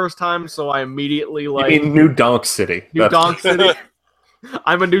for the first time, so I immediately You mean New Donk City? New Donk City.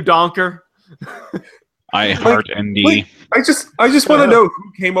 I'm a new donker. I heart ND. I just want to know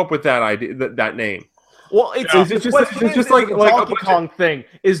who came up with that idea, that name. Well, it's just like a Donkey Kong thing.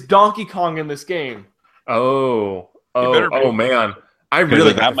 Is Donkey Kong in this game? Oh man. I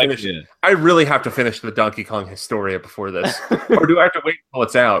really have to finish the Donkey Kong Historia before this. Or do I have to wait until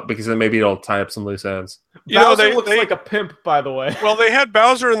it's out? Because then maybe it'll tie up some loose ends. Bowser looks like a pimp, by the way. Well, they had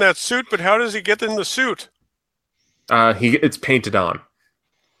Bowser in that suit, but how does he get in the suit? It's painted on.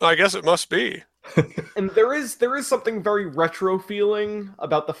 I guess it must be. And there is something very retro feeling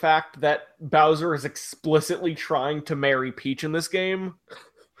about the fact that Bowser is explicitly trying to marry Peach in this game,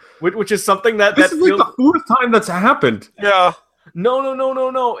 which is something that this is feels... like the fourth time that's happened. Yeah.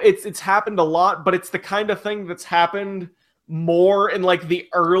 No. It's happened a lot, but it's the kind of thing that's happened more in like the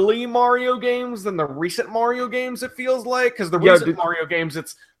early Mario games than the recent Mario games. It feels like because the recent Mario games,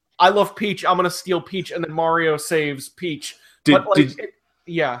 it's I love Peach, I'm gonna steal Peach, and then Mario saves Peach. Did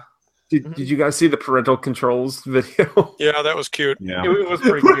you guys see the parental controls video? Yeah, that was cute. Yeah. It was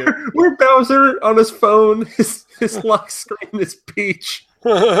pretty cute. Where Bowser on his phone, his lock screen is Peach.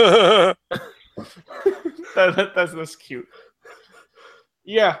 That's cute.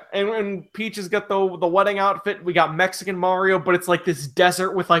 Yeah, and Peach has got the wedding outfit. We got Mexican Mario, but it's like this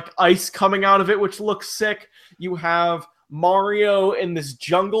desert with like ice coming out of it, which looks sick. You have Mario in this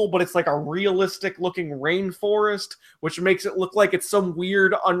jungle, but it's like a realistic looking rainforest, which makes it look like it's some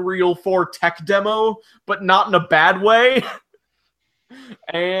weird Unreal 4 tech demo, but not in a bad way.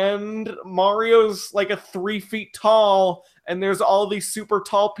 And Mario's like 3 feet tall, and there's all these super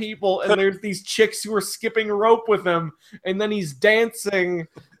tall people, and there's these chicks who are skipping rope with him, and then he's dancing,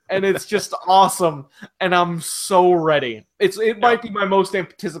 and it's just awesome. And I'm so ready. It might be my most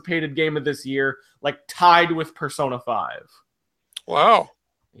anticipated game of this year, like tied with Persona 5. Wow.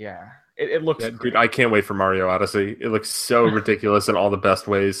 Yeah. It looks dude, I can't wait for Mario Odyssey. It looks so ridiculous in all the best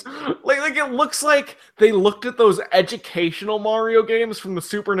ways. Like it looks like they looked at those educational Mario games from the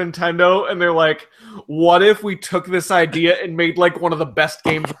Super Nintendo and they're like, what if we took this idea and made like one of the best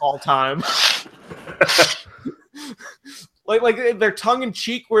games of all time? like they're tongue in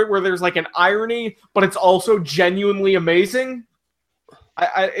cheek where there's like an irony, but it's also genuinely amazing.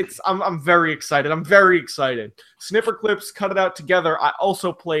 I'm very excited. I'm very excited. Snipper Clips, Cut It Out Together. I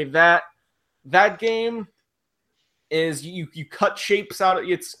also play that. That game is you cut shapes out.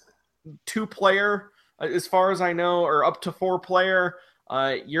 It's 2-player, as far as I know, or up to 4-player.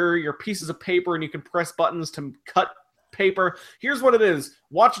 You're pieces of paper, and you can press buttons to cut paper. Here's what it is.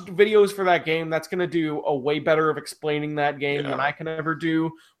 Watch videos for that game. That's going to do a way better of explaining that game than I can ever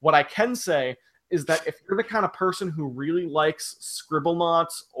do. What I can say is that if you're the kind of person who really likes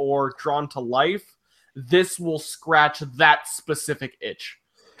Scribblenauts or Drawn to Life, this will scratch that specific itch.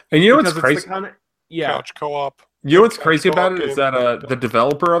 And you know what's crazy? Couch co-op. You know what's crazy about it is that the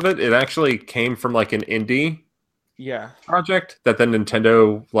developer of it actually came from like an indie project that then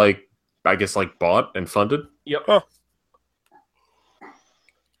Nintendo bought and funded. Yep. Huh.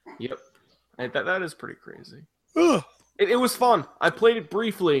 Yep. That is pretty crazy. It was fun. I played it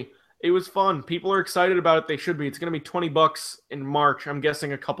briefly. It was fun. People are excited about it. They should be. It's going to be $20 in March. I'm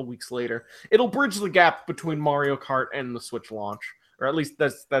guessing a couple weeks later. It'll bridge the gap between Mario Kart and the Switch launch. Or at least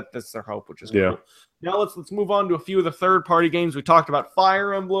that's their hope, which is cool. Now let's move on to a few of the third-party games. We talked about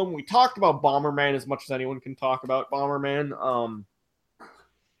Fire Emblem. We talked about Bomberman as much as anyone can talk about Bomberman.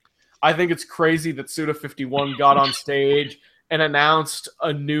 I think it's crazy that Suda51 got on stage and announced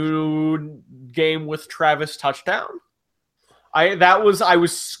a new game with Travis Touchdown. I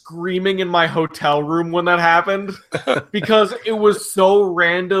was screaming in my hotel room when that happened because it was so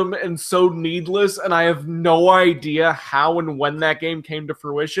random and so needless, and I have no idea how and when that game came to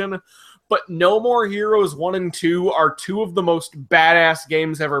fruition. but No More Heroes 1 and 2 are two of the most badass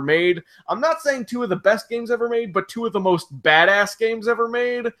games ever made. I'm not saying two of the best games ever made, but two of the most badass games ever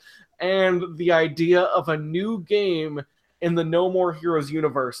made. And the idea of a new game in the No More Heroes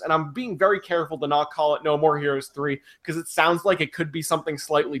universe, and I'm being very careful to not call it No More Heroes 3, because it sounds like it could be something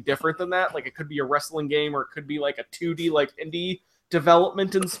slightly different than that. Like, it could be a wrestling game, or it could be like a 2D, like, indie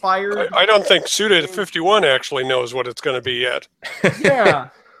development inspired. I don't think Suda51 actually knows what it's going to be yet. Yeah,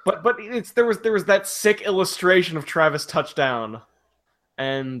 but there was that sick illustration of Travis Touchdown,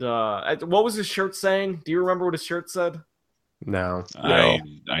 and what was his shirt saying? Do you remember what his shirt said? No. I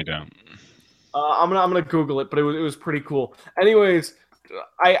don't. I'm gonna Google it, but it was pretty cool. Anyways,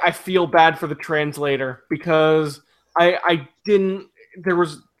 I feel bad for the translator because I didn't. There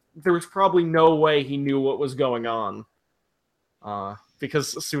was probably no way he knew what was going on.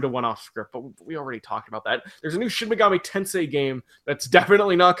 Because Suda went off script, but we already talked about that. There's a new Shin Megami Tensei game that's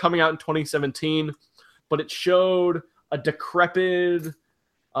definitely not coming out in 2017, but it showed a decrepit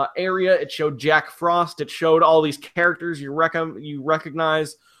area. It showed Jack Frost. It showed all these characters you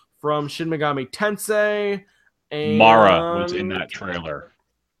recognize from Shin Megami Tensei. And Mara was in that trailer.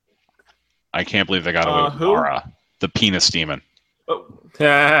 I can't believe they got away with who? Mara, the penis demon. Oh,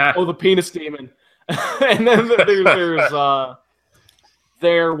 the penis demon. And then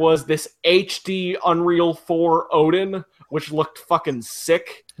there was this HD Unreal 4 Odin, which looked fucking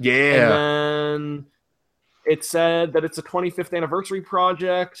sick. Yeah. And then it said that it's a 25th anniversary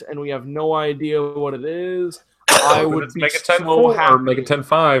project, and we have no idea what it is. I would be so happy. Or Mega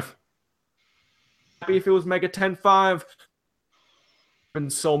 10.5. Happy if it was Mega 10.5.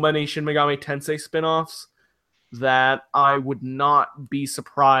 And so many Shin Megami Tensei spin-offs that I would not be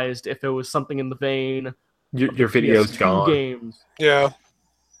surprised if it was something in the vein. Your video's gone. Games. Yeah.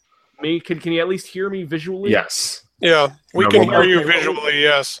 Can you at least hear me visually? Yes. Yeah, we can hear you visually.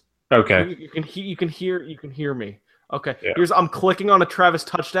 Yes. Okay. You can hear me. Okay. Yeah. I'm clicking on a Travis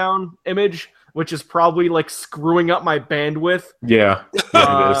Touchdown image, which is probably like screwing up my bandwidth. Yeah.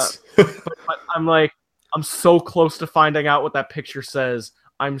 It is. but I'm so close to finding out what that picture says.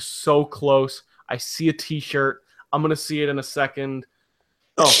 I'm so close. I see a T-shirt. I'm gonna see it in a second.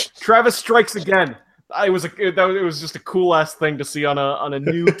 Oh, Travis Strikes Again. It was just a cool ass thing to see on a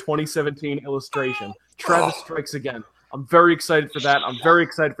new 2017 illustration. Travis Strikes Again. I'm very excited for that. I'm very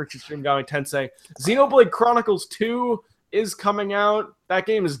excited for Shin Megami Tensei. Xenoblade Chronicles 2 is coming out. That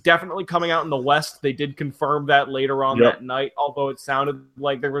game is definitely coming out in the West. They did confirm that later on that night, although it sounded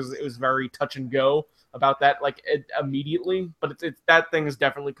like it was very touch and go about that immediately. But that thing is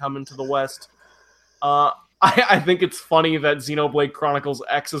definitely coming to the West. I think it's funny that Xenoblade Chronicles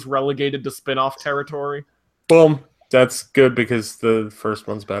X is relegated to spin-off territory. Well, that's good because the first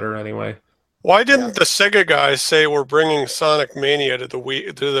one's better anyway. Why didn't the Sega guys say we're bringing Sonic Mania to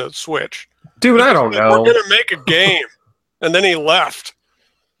the Switch? Dude, I don't know. We're going to make a game. And then he left.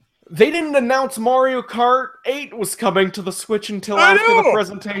 They didn't announce Mario Kart 8 was coming to the Switch until after the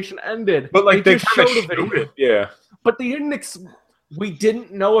presentation ended. But they just showed a video. Yeah. But they didn't... We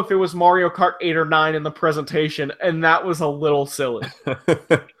didn't know if it was Mario Kart 8 or 9 in the presentation, and that was a little silly.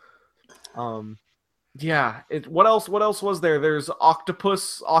 Yeah. What else was there? There's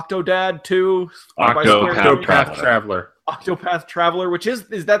Octodad 2. Octopath Traveler. Octopath Traveler, which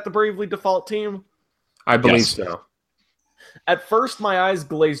is that the Bravely Default team? I believe so. At first, my eyes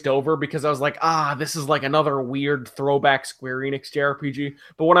glazed over because I was like, this is like another weird throwback Square Enix JRPG.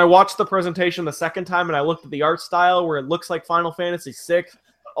 But when I watched the presentation the second time and I looked at the art style where it looks like Final Fantasy VI,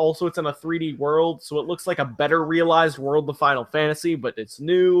 also it's in a 3D world, so it looks like a better realized world of Final Fantasy, but it's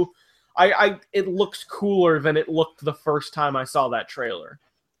new. It looks cooler than it looked the first time I saw that trailer.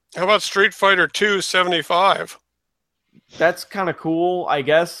 How about Street Fighter 2 75? That's kind of cool, I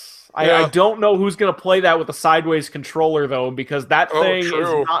guess. Yeah. I don't know who's going to play that with a sideways controller, though, because that thing is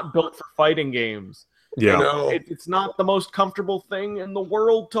not built for fighting games. Yeah. It's not the most comfortable thing in the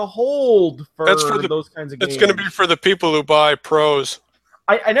world to hold for those kinds of games. It's going to be for the people who buy pros.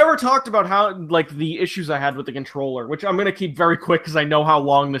 I never talked about how the issues I had with the controller, which I'm going to keep very quick because I know how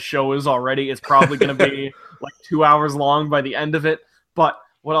long the show is already. It's probably going to be 2 hours long by the end of it. But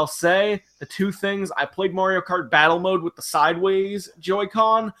what I'll say, the two things, I played Mario Kart Battle Mode with the sideways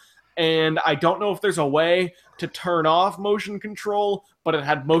Joy-Con, and I don't know if there's a way to turn off motion control, but it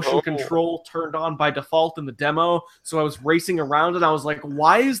had motion control turned on by default in the demo. So I was racing around and I was like,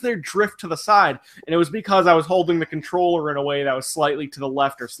 why is there drift to the side? And it was because I was holding the controller in a way that was slightly to the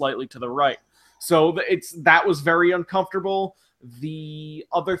left or slightly to the right. So that was very uncomfortable. The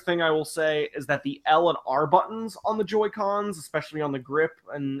other thing I will say is that the L and R buttons on the Joy-Cons, especially on the grip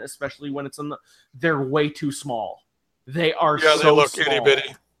and especially when it's they're way too small. They are so they look small.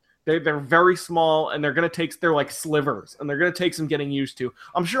 itty-bitty. They're very small, and they're like slivers, and they're gonna take some getting used to.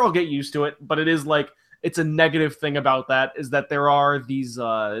 I'm sure I'll get used to it, but it is like it's a negative thing about that is that there are these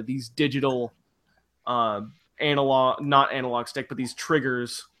digital analog, not analog stick, but these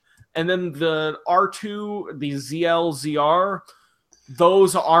triggers, and then the R2, the ZL, ZR.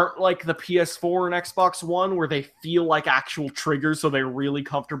 Those aren't like the PS4 and Xbox One where they feel like actual triggers, so they're really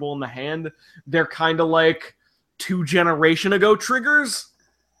comfortable in the hand. They're kind of like 2 generations ago triggers.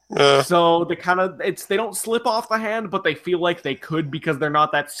 So they don't slip off the hand, but they feel like they could because they're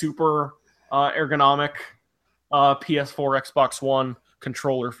not that super ergonomic PS4, Xbox One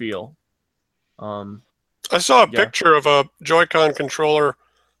controller feel. I saw a picture of a Joy-Con controller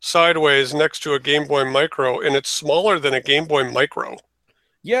sideways next to a Game Boy Micro, and it's smaller than a Game Boy Micro.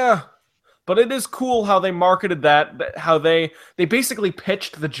 Yeah, but it is cool how they marketed that, how they basically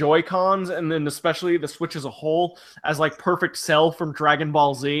pitched the Joy-Cons, and then especially the Switch as a whole, as like Perfect Cell from Dragon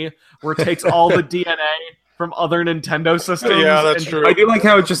Ball Z, where it takes all the DNA from other Nintendo systems. Yeah, that's true. I do like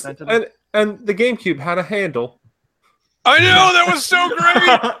how it just... And the GameCube had a handle. I know, that was so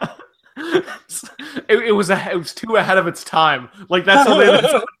great! It was too ahead of its time. Like that's how they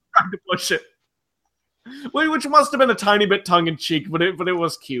tried to push it, which must have been a tiny bit tongue in cheek, but it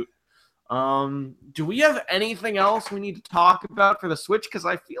was cute. Do we have anything else we need to talk about for the Switch? Because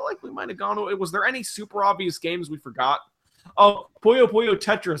I feel like we might have gone. Was there any super obvious games we forgot? Oh, Puyo Puyo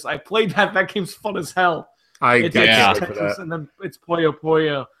Tetris. I played that. That game's fun as hell. It's Tetris, and then it's Puyo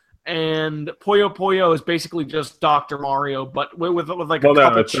Puyo. And Puyo Puyo is basically just Dr. Mario, but with like a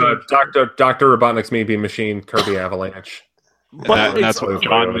couple it's Dr. Robotnik's Mean Bean Machine, Kirby Avalanche. But that's what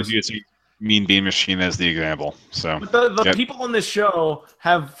John was using Mean Bean Machine as the example. So the people on this show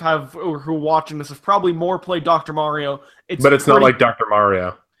who are watching this have probably more played Dr. Mario. But it's not like Dr.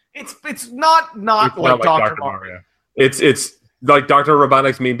 Mario. It's not like Dr. Mario. It's like Dr.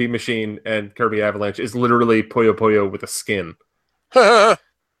 Robotnik's Mean Bean Machine and Kirby Avalanche is literally Puyo Puyo with a skin.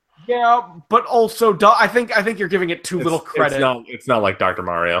 Yeah, but also, I think you're giving it too little credit. It's not like Dr.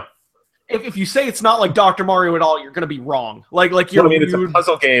 Mario. If you say it's not like Dr. Mario at all, you're going to be wrong. It's a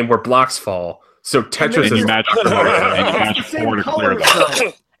puzzle game where blocks fall. So Tetris is magic.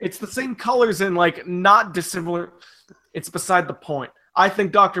 It's the same colors and like not dissimilar. It's beside the point. I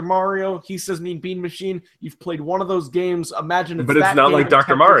think Dr. Mario, he says Mean Bean Machine. You've played one of those games. Imagine it's But it's not like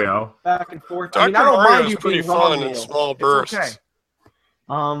Dr. Mario. Back and forth. Dr. I don't Mario mind is you pretty being wrong, fun in small bursts. Okay.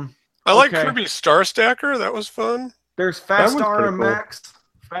 I like Kirby Star Stacker. That was fun. There's Fast RMX.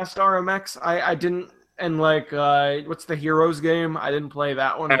 Fast RMX. I didn't. And like, what's the Heroes game? I didn't play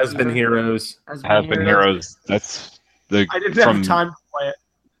that one. Has Been Heroes. Has Been Heroes. That's the. I didn't have time to play it.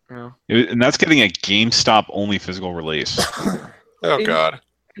 Yeah. And that's getting a GameStop only physical release. Oh God.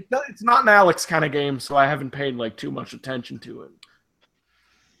 It's not an Alex kind of game, so I haven't paid like too much attention to it.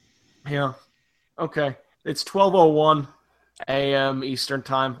 Yeah. Okay. It's 12:01 a.m. Eastern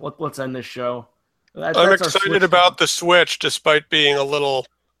time. Let's end this show. I'm excited about the Switch, despite being a little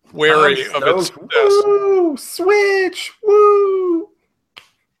wary of its success. Woo! Switch! Woo!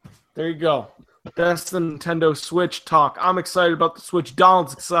 There you go. That's the Nintendo Switch talk. I'm excited about the Switch.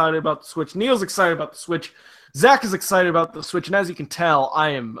 Donald's excited about the Switch. Neil's excited about the Switch. Zach is excited about the Switch. And as you can tell, I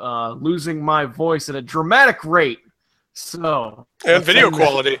am losing my voice at a dramatic rate. And video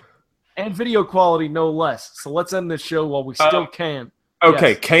quality. And video quality, no less. So let's end this show while we still can.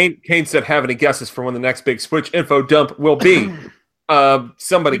 Okay, Yes. Kane said, have any guesses for when the next big Switch info dump will be?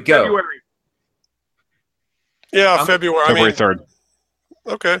 Somebody go. February. Yeah, February. February 3rd.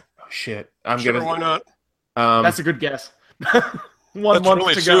 Okay. Oh, shit. Why not? That's a good guess. One That's month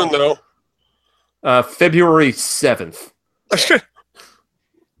really to soon, go. though. February 7th.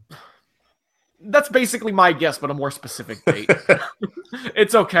 That's basically my guess, but a more specific date.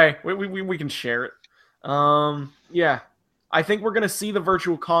 It's okay. We can share it. Yeah. I think we're going to see the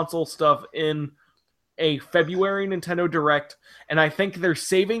Virtual Console stuff in a February Nintendo Direct, and I think they're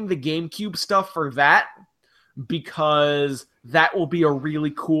saving the GameCube stuff for that because that will be a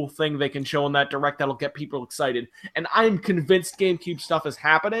really cool thing they can show in that Direct that'll get people excited. And I'm convinced GameCube stuff is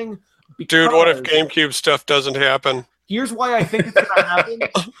happening. Dude, what if GameCube stuff doesn't happen? Here's why I think it's going to happen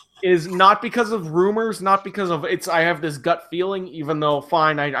is not because of rumors, not because of I have this gut feeling, even though,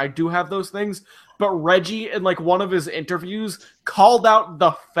 fine, I do have those things. But Reggie, in like one of his interviews, called out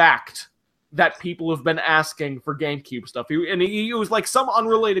the fact that people have been asking for GameCube stuff. He was like some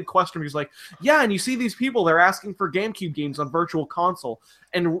unrelated question. He was like, yeah, and you see these people, they're asking for GameCube games on Virtual Console.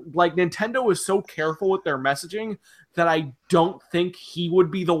 And like Nintendo is so careful with their messaging that I don't think he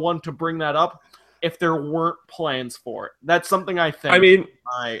would be the one to bring that up if there weren't plans for it. That's something I think. I mean,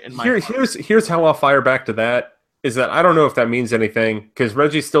 in my here's how I'll fire back to that. is that I don't know if that means anything because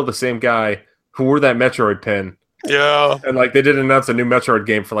Reggie's still the same guy who wore that Metroid pin. Yeah. And like they didn't announce a new Metroid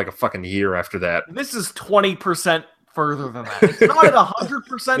game for like a fucking year after that. This is 20% further than that. It's not at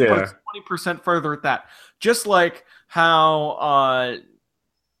 100%, Yeah. but it's 20% further at that. Just like how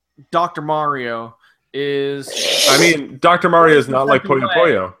Dr. Mario is. I mean, Dr. Mario is not like Puyo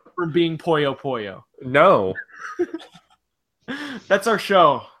Puyo. From being Puyo Puyo. No. That's our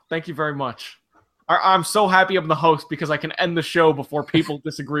show. Thank you very much. I'm so happy I'm the host because I can end the show before people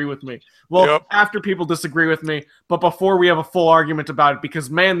disagree with me. Well, Yep. after people disagree with me, but before we have a full argument about it, because,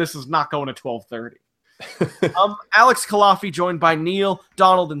 man, this is not going to 12:30. Alex Kalafi joined by Neil,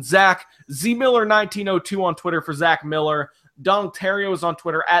 Donald, and Zach. ZMiller1902 on Twitter for Zach Miller. Donald Terrio is on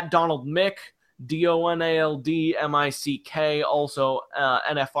Twitter at Donald Mick. DonaldMick. Also,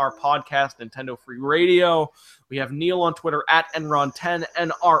 NFR Podcast, Nintendo Free Radio. We have Neil on Twitter at Enron10,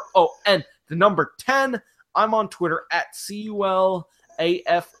 NRON, the number 10. I'm on Twitter at CULAFIA.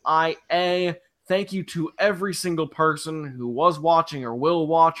 Thank you to every single person who was watching or will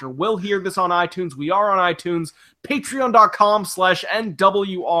watch or will hear this on iTunes. We are on iTunes.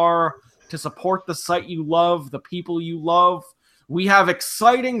 Patreon.com/NWR to support the site you love, the people you love. We have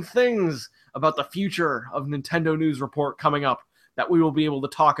exciting things about the future of Nintendo News Report coming up that we will be able to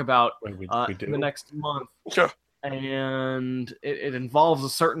talk about We in the next month. Yeah. And it involves a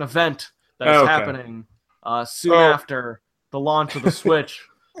certain event that is Oh, okay. happening soon after the launch of the Switch.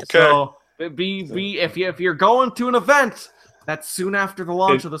 Okay. So if you're going to an event that's soon after the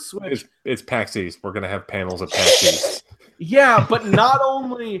launch of the Switch. It's PAX East. We're going to have panels at PAX East. Yeah, but not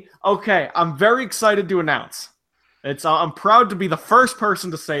only... Okay, I'm very excited to announce. I'm proud to be the first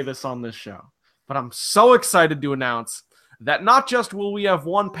person to say this on this show. But I'm so excited to announce that not just will we have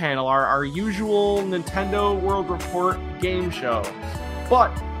one panel, our usual Nintendo World Report game show,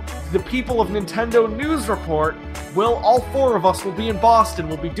 but the people of Nintendo News Report all four of us will be in Boston.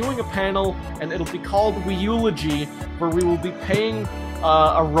 We'll be doing a panel, and it'll be called Eulogy, where we will be paying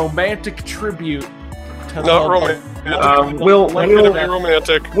a romantic tribute to Not romantic.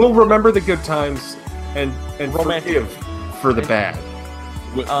 Romantic. We'll remember the good times and Romantic. forgive for the bad.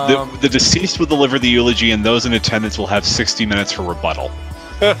 The deceased will deliver the eulogy, and those in attendance will have 60 minutes for rebuttal.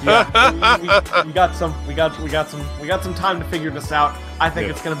 Yeah, we got some time to figure this out. I think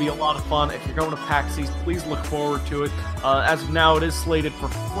it's going to be a lot of fun. If you're going to PAX East, please look forward to it. As of now, it is slated for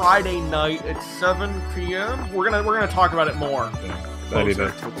Friday night at 7 p.m. We're gonna talk about it more.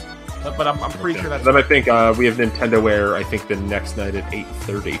 But I'm pretty sure that's. Then I think we have Nintendo Wear. I think the next night at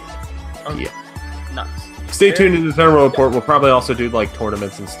 8:30. Yeah. Nuts. Stay tuned to the Nintendo Report. We'll probably also do like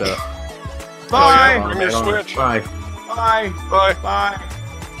tournaments and stuff. Bye. Bring your Switch. Bye. Bye. Bye. Bye.